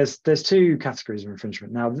 so there's two categories of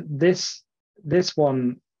infringement. Now, this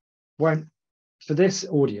one won't, for this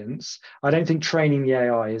audience, I don't think training the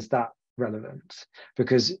AI is that relevant,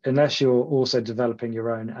 because unless you're also developing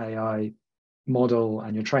your own AI model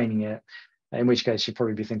and you're training it, in which case you'd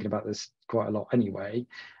probably be thinking about this quite a lot anyway,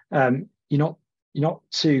 you're not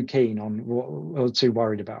too keen on or too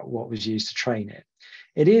worried about what was used to train it.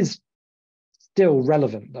 It is still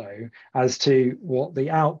relevant, though, as to what the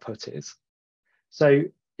output is. So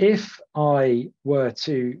if I were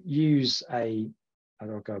to use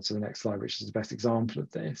I'll go to the next slide, which is the best example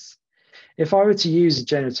of this. If I were to use a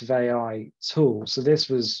generative AI tool, so this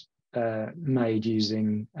was made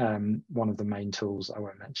using one of the main tools I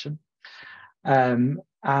won't mention.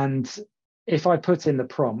 And if I put in the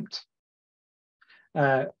prompt,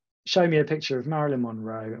 show me a picture of Marilyn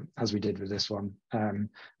Monroe, as we did with this one,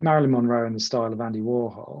 Marilyn Monroe in the style of Andy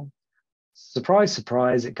Warhol. Surprise,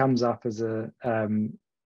 surprise, it comes up as an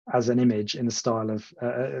image in the style of,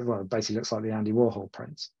 well, it basically looks like the Andy Warhol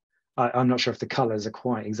prints. I'm not sure if the colors are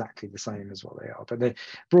quite exactly the same as what they are, but they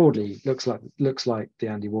broadly looks like the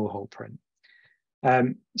Andy Warhol print.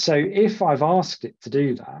 So if I've asked it to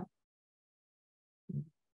do that,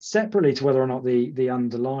 separately to whether or not the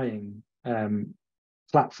underlying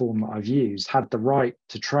platform that I've used had the right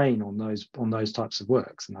to train on those types of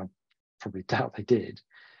works, and I probably doubt they did,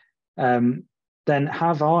 then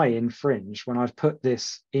have I infringed when I've put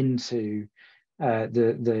this into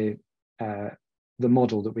the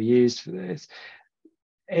model that we used for this?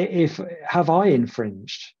 Have I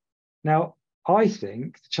infringed? Now, I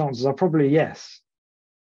think the chances are probably yes,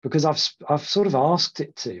 because I've sort of asked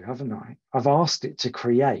it to, haven't I? I've asked it to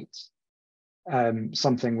create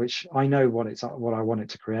something which I know what I want it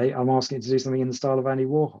to create. I'm asking it to do something in the style of Andy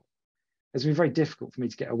Warhol. It's been very difficult for me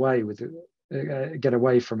to get away with it, get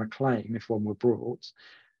away from a claim, if one were brought,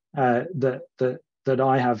 that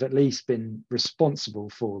I have at least been responsible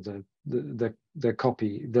for the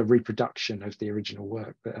copy, the reproduction of the original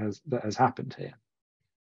work that has happened here.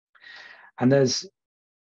 And there's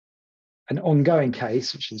an ongoing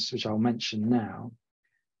case, which I'll mention now,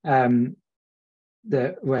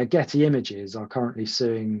 where Getty Images are currently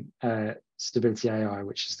suing Stability AI,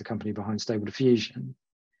 which is the company behind Stable Diffusion,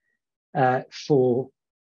 for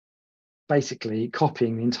basically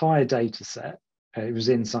copying the entire data set. It was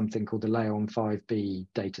in something called the Leon 5B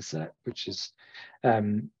data set, which is, which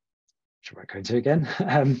I won't go into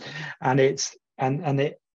again.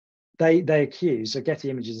 They accuse, so Getty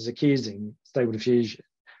Images is accusing Stable Diffusion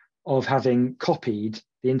of having copied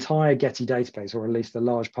the entire Getty database, or at least a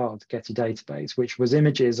large part of the Getty database, which was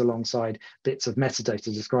images alongside bits of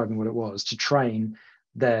metadata describing what it was, to train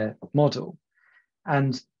their model.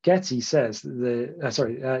 And Getty says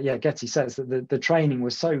that Getty says that the training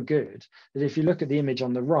was so good that if you look at the image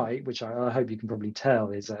on the right, which I hope you can probably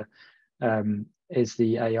tell is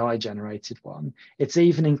the AI generated one, it's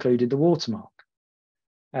even included the watermark.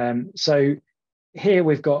 So here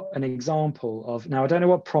we've got an example of, now I don't know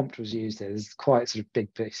what prompt was used here. It's quite sort of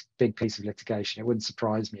big piece of litigation. It wouldn't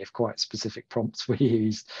surprise me if quite specific prompts were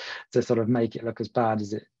used to sort of make it look as bad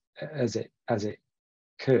as it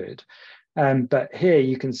could. But here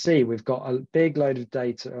you can see we've got a big load of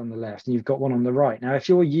data on the left, and you've got one on the right. Now, if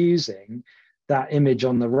you're using that image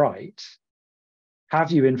on the right,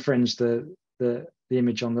 have you infringed the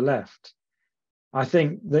image on the left? I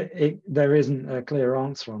think that there isn't a clear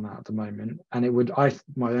answer on that at the moment, and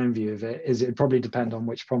my own view of it is it'd probably depend on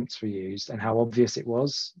which prompts were used and how obvious it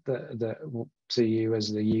was to you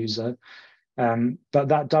as the user. But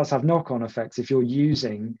that does have knock-on effects if you're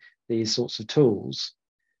using these sorts of tools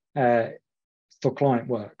for client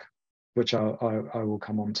work, which I will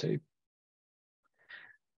come on to.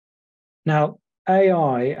 Now,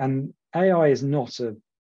 AI is not a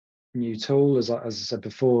new tool, as I said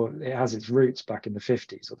before. It has its roots back in the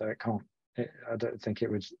 50s, although I don't think it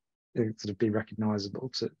would sort of be recognizable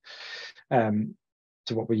to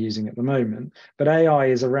what we're using at the moment. But AI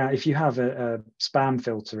is around. If you have a spam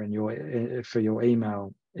filter for your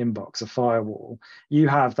email inbox, a firewall, you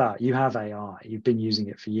have that. You have AI. You've been using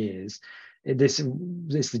it for years. This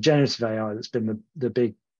the generative AI that's been the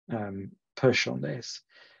big push on this,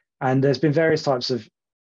 and there's been various types of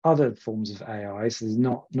other forms of AI, so there's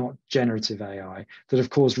not generative AI, that have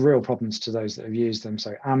caused real problems to those that have used them.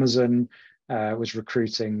 So Amazon was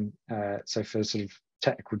recruiting, so for sort of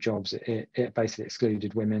technical jobs, it basically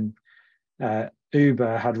excluded women.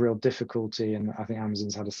 Uber had real difficulty, and I think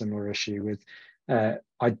Amazon's had a similar issue with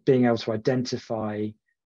being able to identify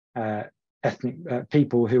ethnic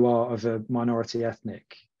people who are of a minority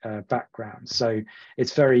ethnic background. So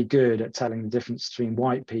it's very good at telling the difference between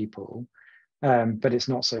white people, but it's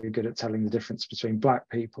not so good at telling the difference between black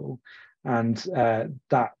people. And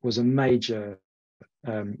that was a major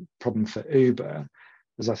problem for Uber,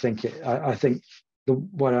 as I think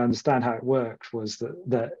what I understand how it worked was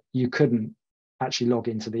that you couldn't actually log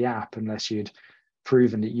into the app unless you'd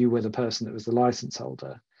proven that you were the person that was the license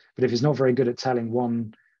holder. But if it's not very good at telling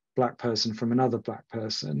one black person from another black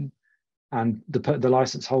person, and the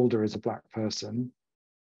license holder is a black person,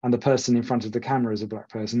 and the person in front of the camera is a black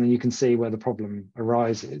person, then you can see where the problem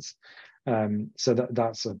arises. So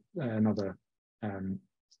that's another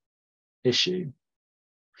issue.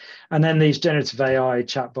 And then these generative AI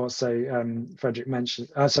chatbots. So Fredrik mentioned,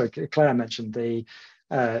 Claire mentioned the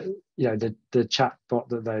the chatbot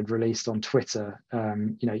that they'd released on Twitter.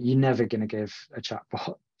 You're never going to give a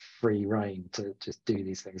chatbot free rein to just do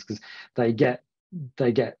these things, because they get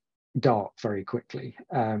dark very quickly,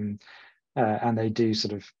 and they do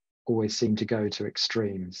sort of always seem to go to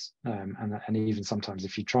extremes. And even sometimes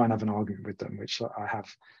if you try and have an argument with them, which I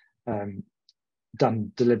have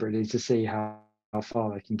done deliberately to see how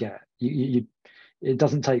far they can get, it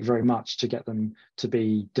doesn't take very much to get them to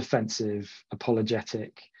be defensive,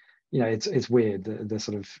 apologetic. It's weird, the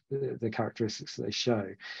sort of the characteristics that they show.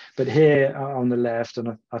 But here on the left,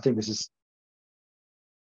 and I think this is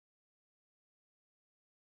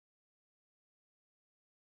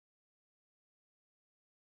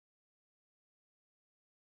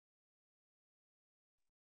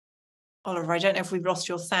Oliver, I don't know if we've lost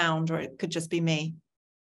your sound, or it could just be me.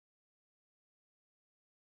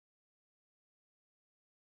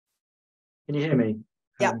 Can you hear me?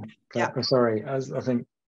 Yeah. Yeah. Oh, sorry, I think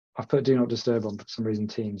I've put do not disturb on, but for some reason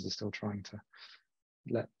Teams is still trying to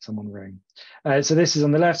let someone ring. So this is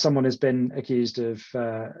on the left. Someone has been accused of,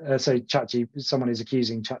 someone is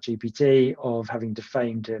accusing ChatGPT of having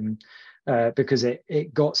defamed him because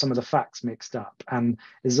it got some of the facts mixed up. And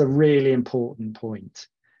this is a really important point.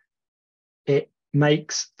 It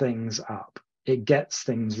makes things up. It gets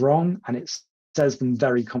things wrong, and it says them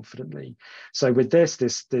very confidently. So with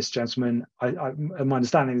this gentleman, my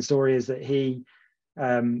understanding of the story is that he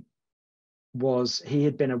had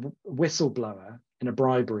been a whistleblower in a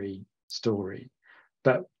bribery story,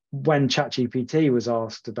 but when ChatGPT was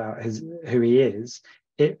asked about who he is,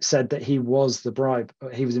 it said that he was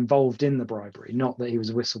involved in the bribery, not that he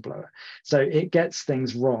was a whistleblower. So it gets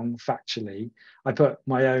things wrong factually. I put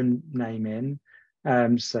my own name in,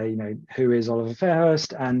 say, who is Oliver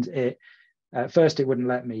Fairhurst, and at first it wouldn't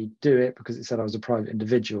let me do it because it said I was a private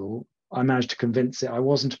individual. I managed to convince it I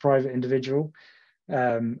wasn't a private individual.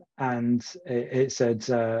 And it said,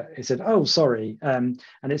 oh, sorry. And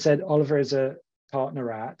it said Oliver is a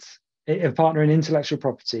partner in intellectual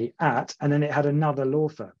property at, and then it had another law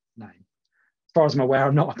firm name. As far as I'm aware,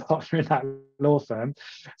 I'm not a partner in that law firm.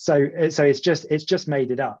 So it's just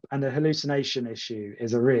made it up. And the hallucination issue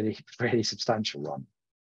is a really, really substantial one.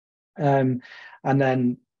 And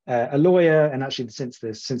then a lawyer, and actually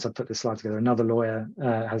since I put this slide together, another lawyer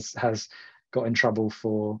has got in trouble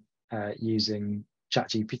for using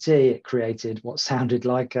ChatGPT. It created what sounded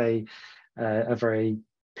like a very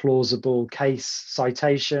plausible case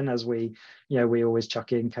citation, as we always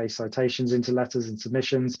chuck in case citations into letters and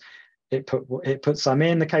submissions. It put some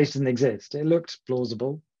in. The case didn't exist. It looked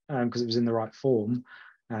plausible because it was in the right form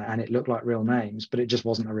and it looked like real names, but it just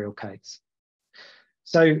wasn't a real case.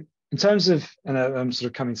 So in terms of, and I'm sort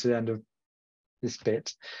of coming to the end of this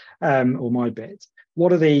bit, or my bit,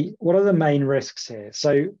 what are the main risks here?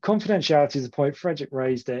 So confidentiality is the point. Fredrik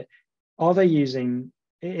raised it.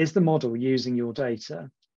 Is the model using your data?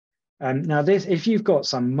 Now this, if you've got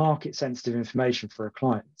some market sensitive information for a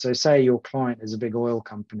client, so say your client is a big oil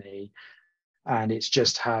company and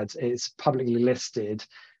it's publicly listed,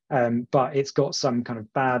 but it's got some kind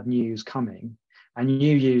of bad news coming, and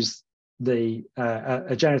you use a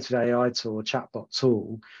generative AI tool, a chatbot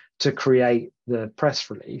tool, to create the press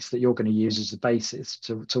release that you're going to use as a basis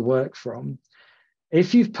to work from.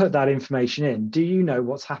 If you've put that information in, do you know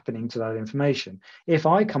what's happening to that information? If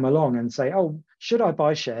I come along and say, oh, should I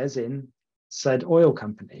buy shares in said oil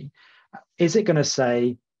company? Is it going to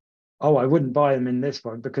say, oh, I wouldn't buy them in this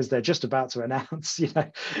one because they're just about to announce, you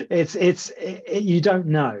don't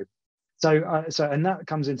know. So and that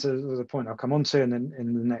comes into the point I'll come on to in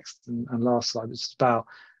the next and last slide. It's about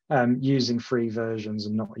using free versions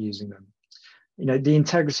and not using them. The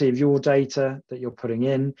integrity of your data that you're putting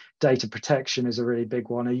in. Data protection is a really big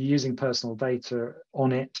one. Are you using personal data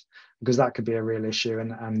on it? Because that could be a real issue,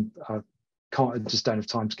 and I just don't have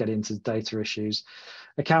time to get into data issues.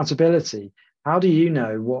 Accountability. How do you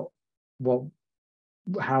know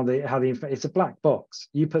how the it's a black box.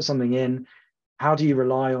 You put something in. How do you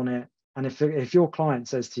rely on it? And if your client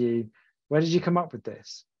says to you, where did you come up with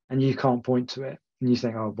this? And you can't point to it, and you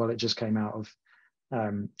think, oh, well, it just came out of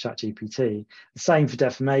ChatGPT. The same for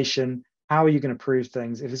defamation. How are you going to prove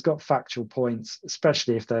things if it's got factual points,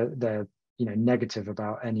 especially if they're negative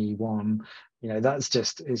about anyone? That's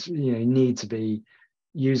just you need to be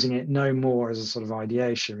using it no more as a sort of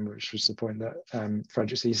ideation, which was the point that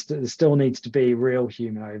Fredrik sees. There still needs to be real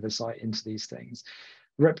human oversight into these things.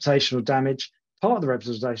 Reputational damage. Part of the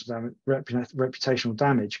reputational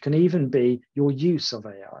damage can even be your use of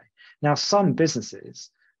AI. Now, some businesses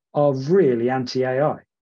are really anti-AI.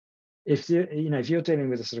 if you're dealing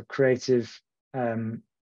with a sort of creative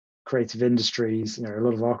industries, a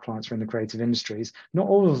lot of our clients are in the creative industries. Not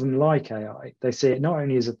all of them like AI. They see it not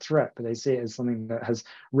only as a threat, but they see it as something that has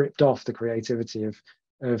ripped off the creativity of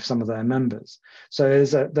some of their members. So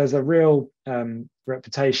there's a real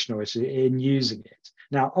reputational issue in using it.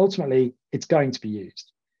 Now, ultimately, it's going to be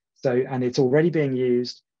used. And it's already being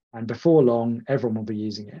used, and before long, everyone will be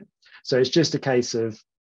using it. So it's just a case of,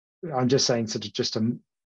 I'm just saying, sort of just to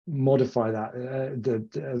modify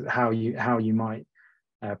that, how you might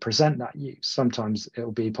present that use. Sometimes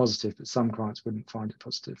it'll be positive, but some clients wouldn't find it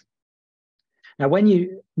positive. Now, when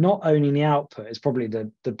you not owning the output is probably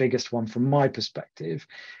the biggest one from my perspective.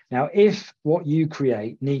 Now, if what you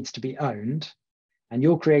create needs to be owned and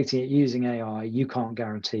you're creating it using AI, you can't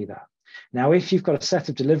guarantee that. Now, if you've got a set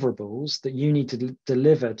of deliverables that you need to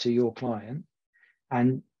deliver to your client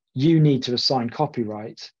and you need to assign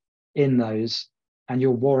copyright in those, and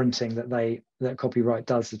you're warranting that copyright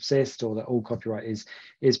does subsist or that all copyright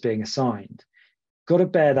is being assigned, got to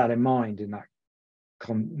bear that in mind in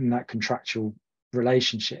that contractual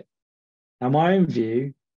relationship. Now, my own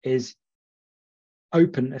view is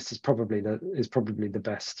openness is probably the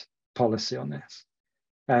best policy on this,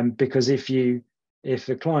 because if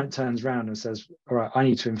the client turns around and says, all right, I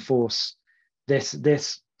need to enforce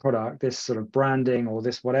this product, this sort of branding or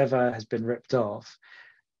this whatever has been ripped off,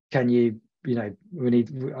 can you, I need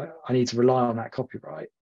to rely on that copyright.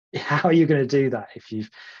 How are you going to do that if you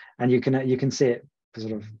can see it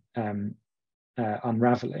sort of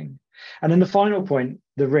unraveling? And then the final point,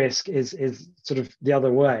 the risk is sort of the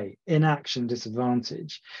other way, inaction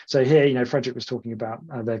disadvantage. So here, Fredrik was talking about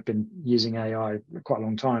they've been using AI quite a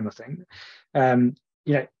long time, I think.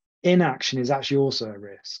 Inaction is actually also a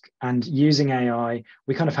risk, and using AI,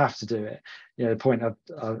 we kind of have to do it. The point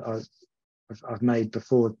I've made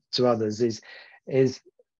before to others is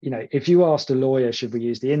if you asked a lawyer, should we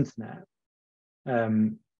use the internet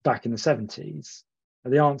back in the 70s,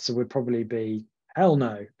 the answer would probably be hell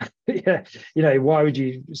no. Yeah, why would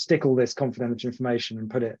you stick all this confidential information and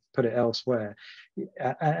put it elsewhere,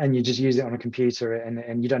 and you just use it on a computer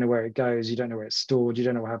and you don't know where it goes, you don't know where it's stored, you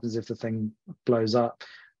don't know what happens if the thing blows up.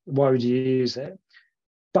 Why would you use it?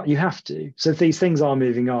 But you have to. So these things are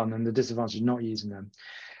moving on, and the disadvantage of not using them.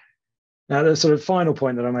 Now, the sort of final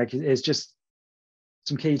point that I make is just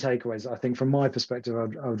some key takeaways. I think from my perspective, I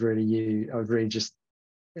would really just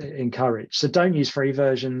encourage. So don't use free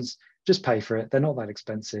versions, just pay for it. They're not that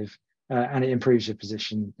expensive, and it improves your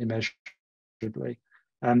position immeasurably.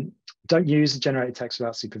 Don't use the generated text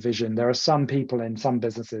without supervision. There are some people in some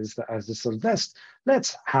businesses that are just sort of,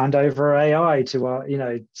 let's hand over AI to our,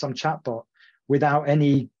 some chatbot without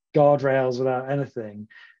any guardrails, without anything.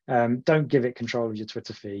 Don't give it control of your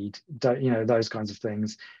Twitter feed. Don't, those kinds of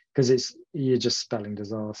things, because you're just spelling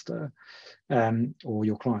disaster. Or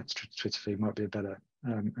your client's Twitter feed might be a better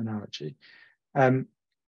analogy.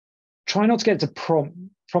 Try not to get to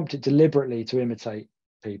prompt it deliberately to imitate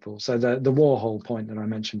people. So the Warhol point that I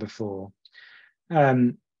mentioned before.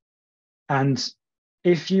 And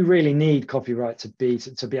if you really need copyright to be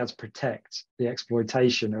able to protect the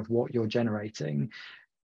exploitation of what you're generating,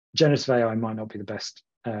 generative AI might not be the best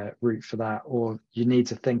route for that, or you need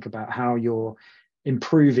to think about how you're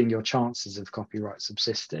improving your chances of copyright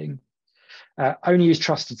subsisting. Only use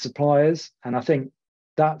trusted suppliers, and I think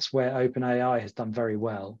that's where OpenAI has done very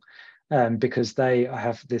well, because they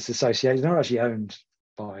have this association. They're actually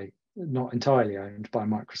not entirely owned by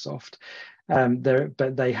Microsoft,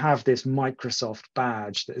 but they have this Microsoft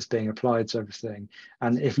badge that is being applied to everything.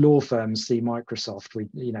 And if law firms see Microsoft, we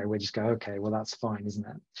just go, okay, well, that's fine, isn't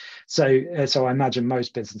it? So I imagine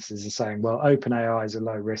most businesses are saying, well, OpenAI is a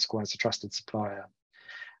low risk one, it's a trusted supplier.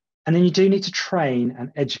 And then you do need to train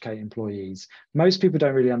and educate employees. Most people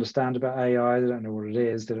don't really understand about AI. They don't know what it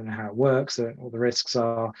is. They don't know how it works. They don't know what the risks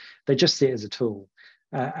are. They just see it as a tool.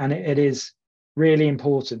 And it is really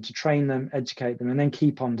important to train them, educate them, and then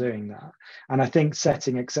keep on doing that. And I think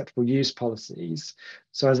setting acceptable use policies.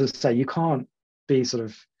 So as I say, you can't be sort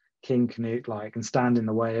of King Canute-like and stand in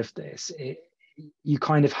the way of this. You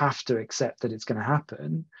kind of have to accept that it's going to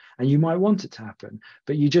happen, and you might want it to happen,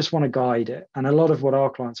 but you just want to guide it. And a lot of what our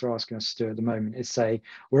clients are asking us to do at the moment is say,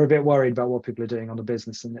 we're a bit worried about what people are doing on the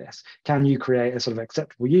business in this. Can you create a sort of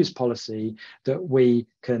acceptable use policy that we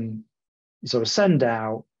can sort of send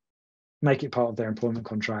out, make it part of their employment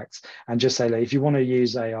contracts, and just say, like, if you want to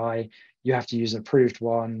use AI, you have to use an approved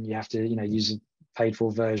one, you have to use a paid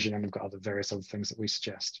for version, and we've got various other things that we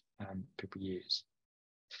suggest people use.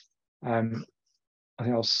 I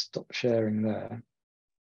think I'll stop sharing there.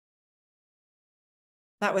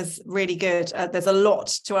 That was really good. There's a lot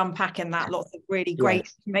to unpack in that, lots of really great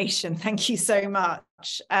information. Thank you so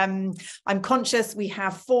much. I'm conscious we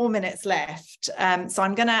have 4 minutes left. So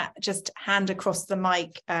I'm going to just hand across the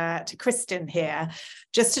mic to Kristian here,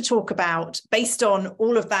 just to talk about, based on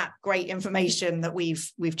all of that great information that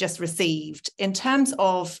we've just received, in terms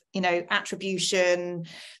of, you know, attribution,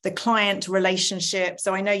 the client relationship.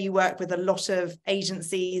 So I know you work with a lot of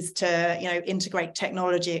agencies to, you know, integrate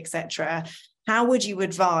technology, etc. How would you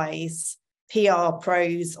advise PR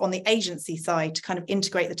pros on the agency side to kind of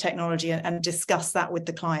integrate the technology and discuss that with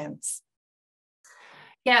the clients?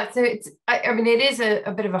 Yeah, so I mean, it is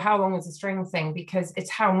a bit of a how long is a string thing, because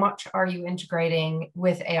it's how much are you integrating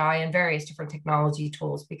with AI and various different technology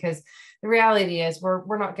tools, because the reality is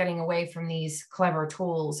we're not getting away from these clever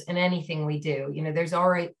tools in anything we do. You know, there's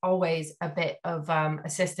always a bit of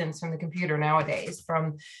assistance from the computer nowadays,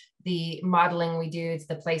 from the modeling we do to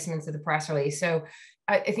the placements of the press release. So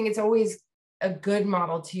I think it's always a good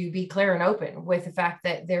model to be clear and open with the fact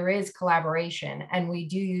that there is collaboration and we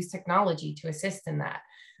do use technology to assist in that.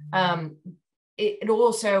 It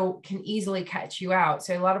also can easily catch you out.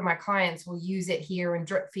 So a lot of my clients will use it here and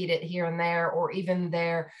drip feed it here and there, or even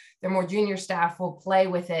their more junior staff will play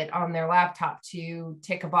with it on their laptop to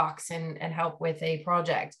tick a box and help with a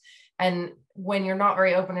project. And when you're not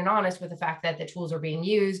very open and honest with the fact that the tools are being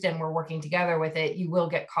used and we're working together with it, you will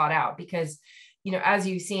get caught out, because, you know, as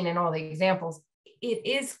you've seen in all the examples, it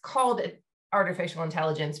is called artificial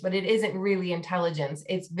intelligence, but it isn't really intelligence.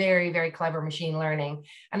 It's very, very clever machine learning.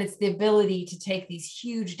 And it's the ability to take these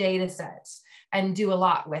huge data sets and do a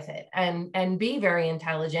lot with it and be very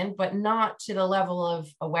intelligent, but not to the level of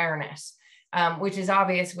awareness, which is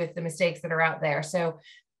obvious with the mistakes that are out there. So,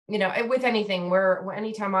 you know, with anything,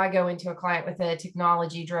 anytime I go into a client with a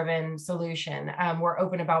technology-driven solution, we're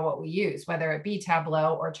open about what we use, whether it be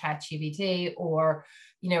Tableau or ChatGPT or,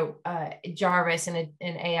 you know, Jarvis and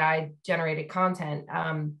AI-generated content.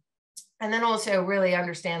 And then also really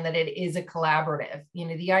understand that it is a collaborative. You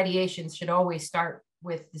know, the ideations should always start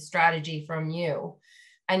with the strategy from you,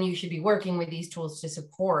 and you should be working with these tools to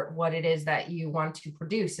support what it is that you want to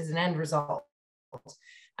produce as an end result.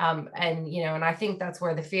 And, you know, and I think that's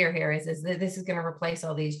where the fear here is that this is going to replace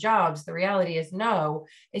all these jobs. The reality is, no,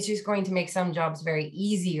 it's just going to make some jobs very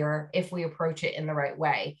easier if we approach it in the right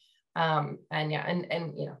way. And yeah,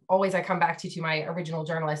 and you know, always I come back to my original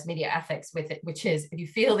journalist media ethics with it, which is, if you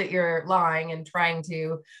feel that you're lying and trying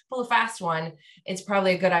to pull a fast one, it's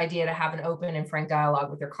probably a good idea to have an open and frank dialogue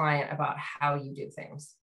with your client about how you do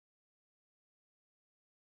things.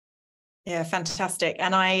 Yeah, fantastic.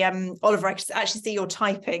 And Oliver, I actually see you're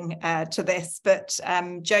typing to this, but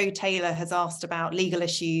Joe Taylor has asked about legal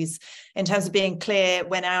issues in terms of being clear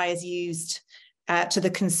when AI is used to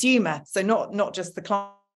the consumer. So not just the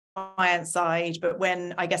client side, but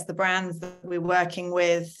when, I guess, the brands that we're working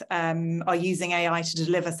with are using AI to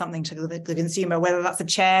deliver something to the consumer, whether that's a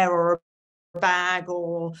chair or a bag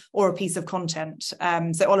or a piece of content.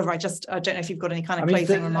 So Oliver, I don't know if you've got any kind of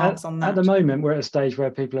closing remarks on that. At the moment, we're at a stage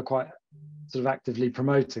where people are quite sort of actively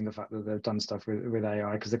promoting the fact that they've done stuff with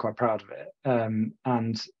AI because they're quite proud of it,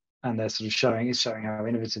 and they're sort of showing how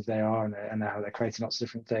innovative they are and how they're creating lots of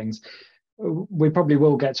different things. We probably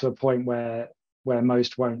will get to a point where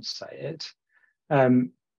most won't say it.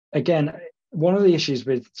 Again, one of the issues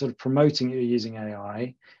with sort of promoting you're using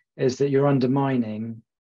AI is that you're undermining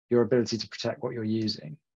your ability to protect what you're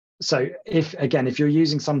using. So if you're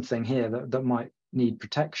using something here that might need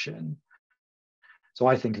protection, so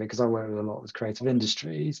I think of it because I work with a lot with creative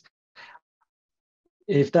industries,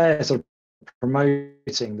 if they're sort of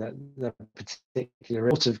promoting that particular,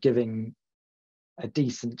 sort of giving a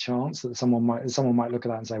decent chance that someone might look at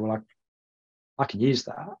that and say, well, I can use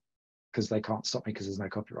that because they can't stop me because there's no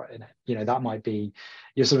copyright in it. You know, that might be,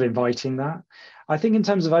 you're sort of inviting that. I think in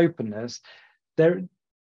terms of openness,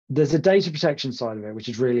 there's a data protection side of it, which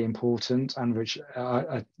is really important and which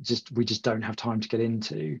we just don't have time to get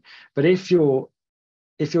into. But if you're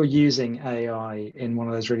using AI in one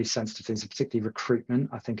of those really sensitive things, particularly recruitment,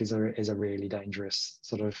 I think is a really dangerous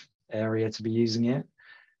sort of area to be using it.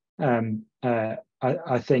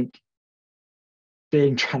 I think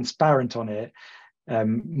being transparent on it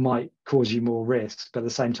might cause you more risks, but at the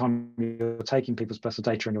same time, you're taking people's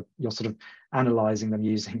personal data and you're sort of analyzing them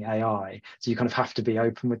using AI. So you kind of have to be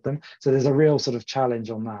open with them. So there's a real sort of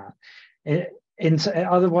challenge on that.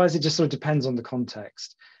 Otherwise, it just sort of depends on the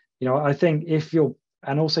context. You know, I think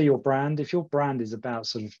and also your brand, if your brand is about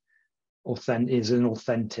sort of an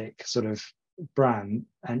authentic sort of brand,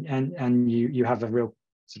 and you have a real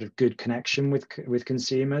sort of good connection with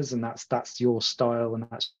consumers, and that's your style and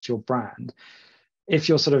that's your brand. If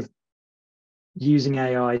you're sort of using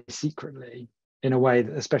AI secretly in a way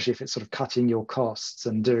that, especially if it's sort of cutting your costs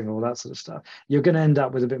and doing all that sort of stuff, you're going to end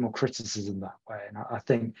up with a bit more criticism that way. And I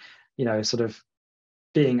think, you know, sort of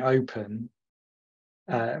being open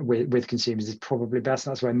with consumers is probably best.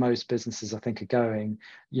 That's where most businesses, I think, are going.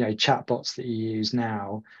 You know, chatbots that you use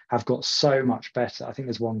now have got so much better. I think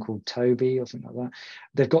there's one called Toby or something like that.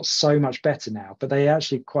 They've got so much better now, but they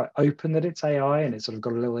actually quite open that it's AI, and it's sort of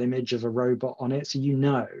got a little image of a robot on it, so you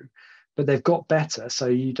know. But they've got better, so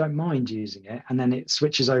you don't mind using it, and then it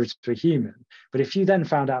switches over to a human. But if you then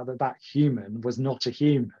found out that that human was not a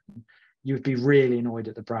human, you would be really annoyed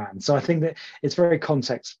at the brand. So I think that it's very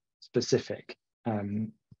context specific.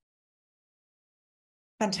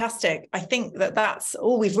 Fantastic. I think that that's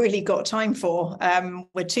all we've really got time for.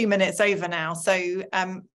 We're 2 minutes over now. So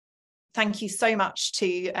thank you so much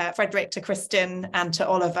to Fredrik, to Kristian, and to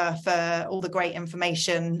Oliver for all the great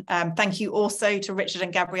information. Thank you also to Richard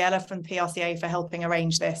and Gabriella from PRCA for helping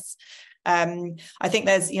arrange this. I think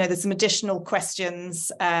there's some additional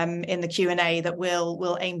questions in the Q&A that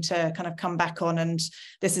we'll aim to kind of come back on, and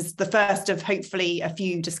this is the first of hopefully a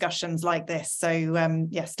few discussions like this. So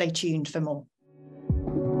yeah, stay tuned for more.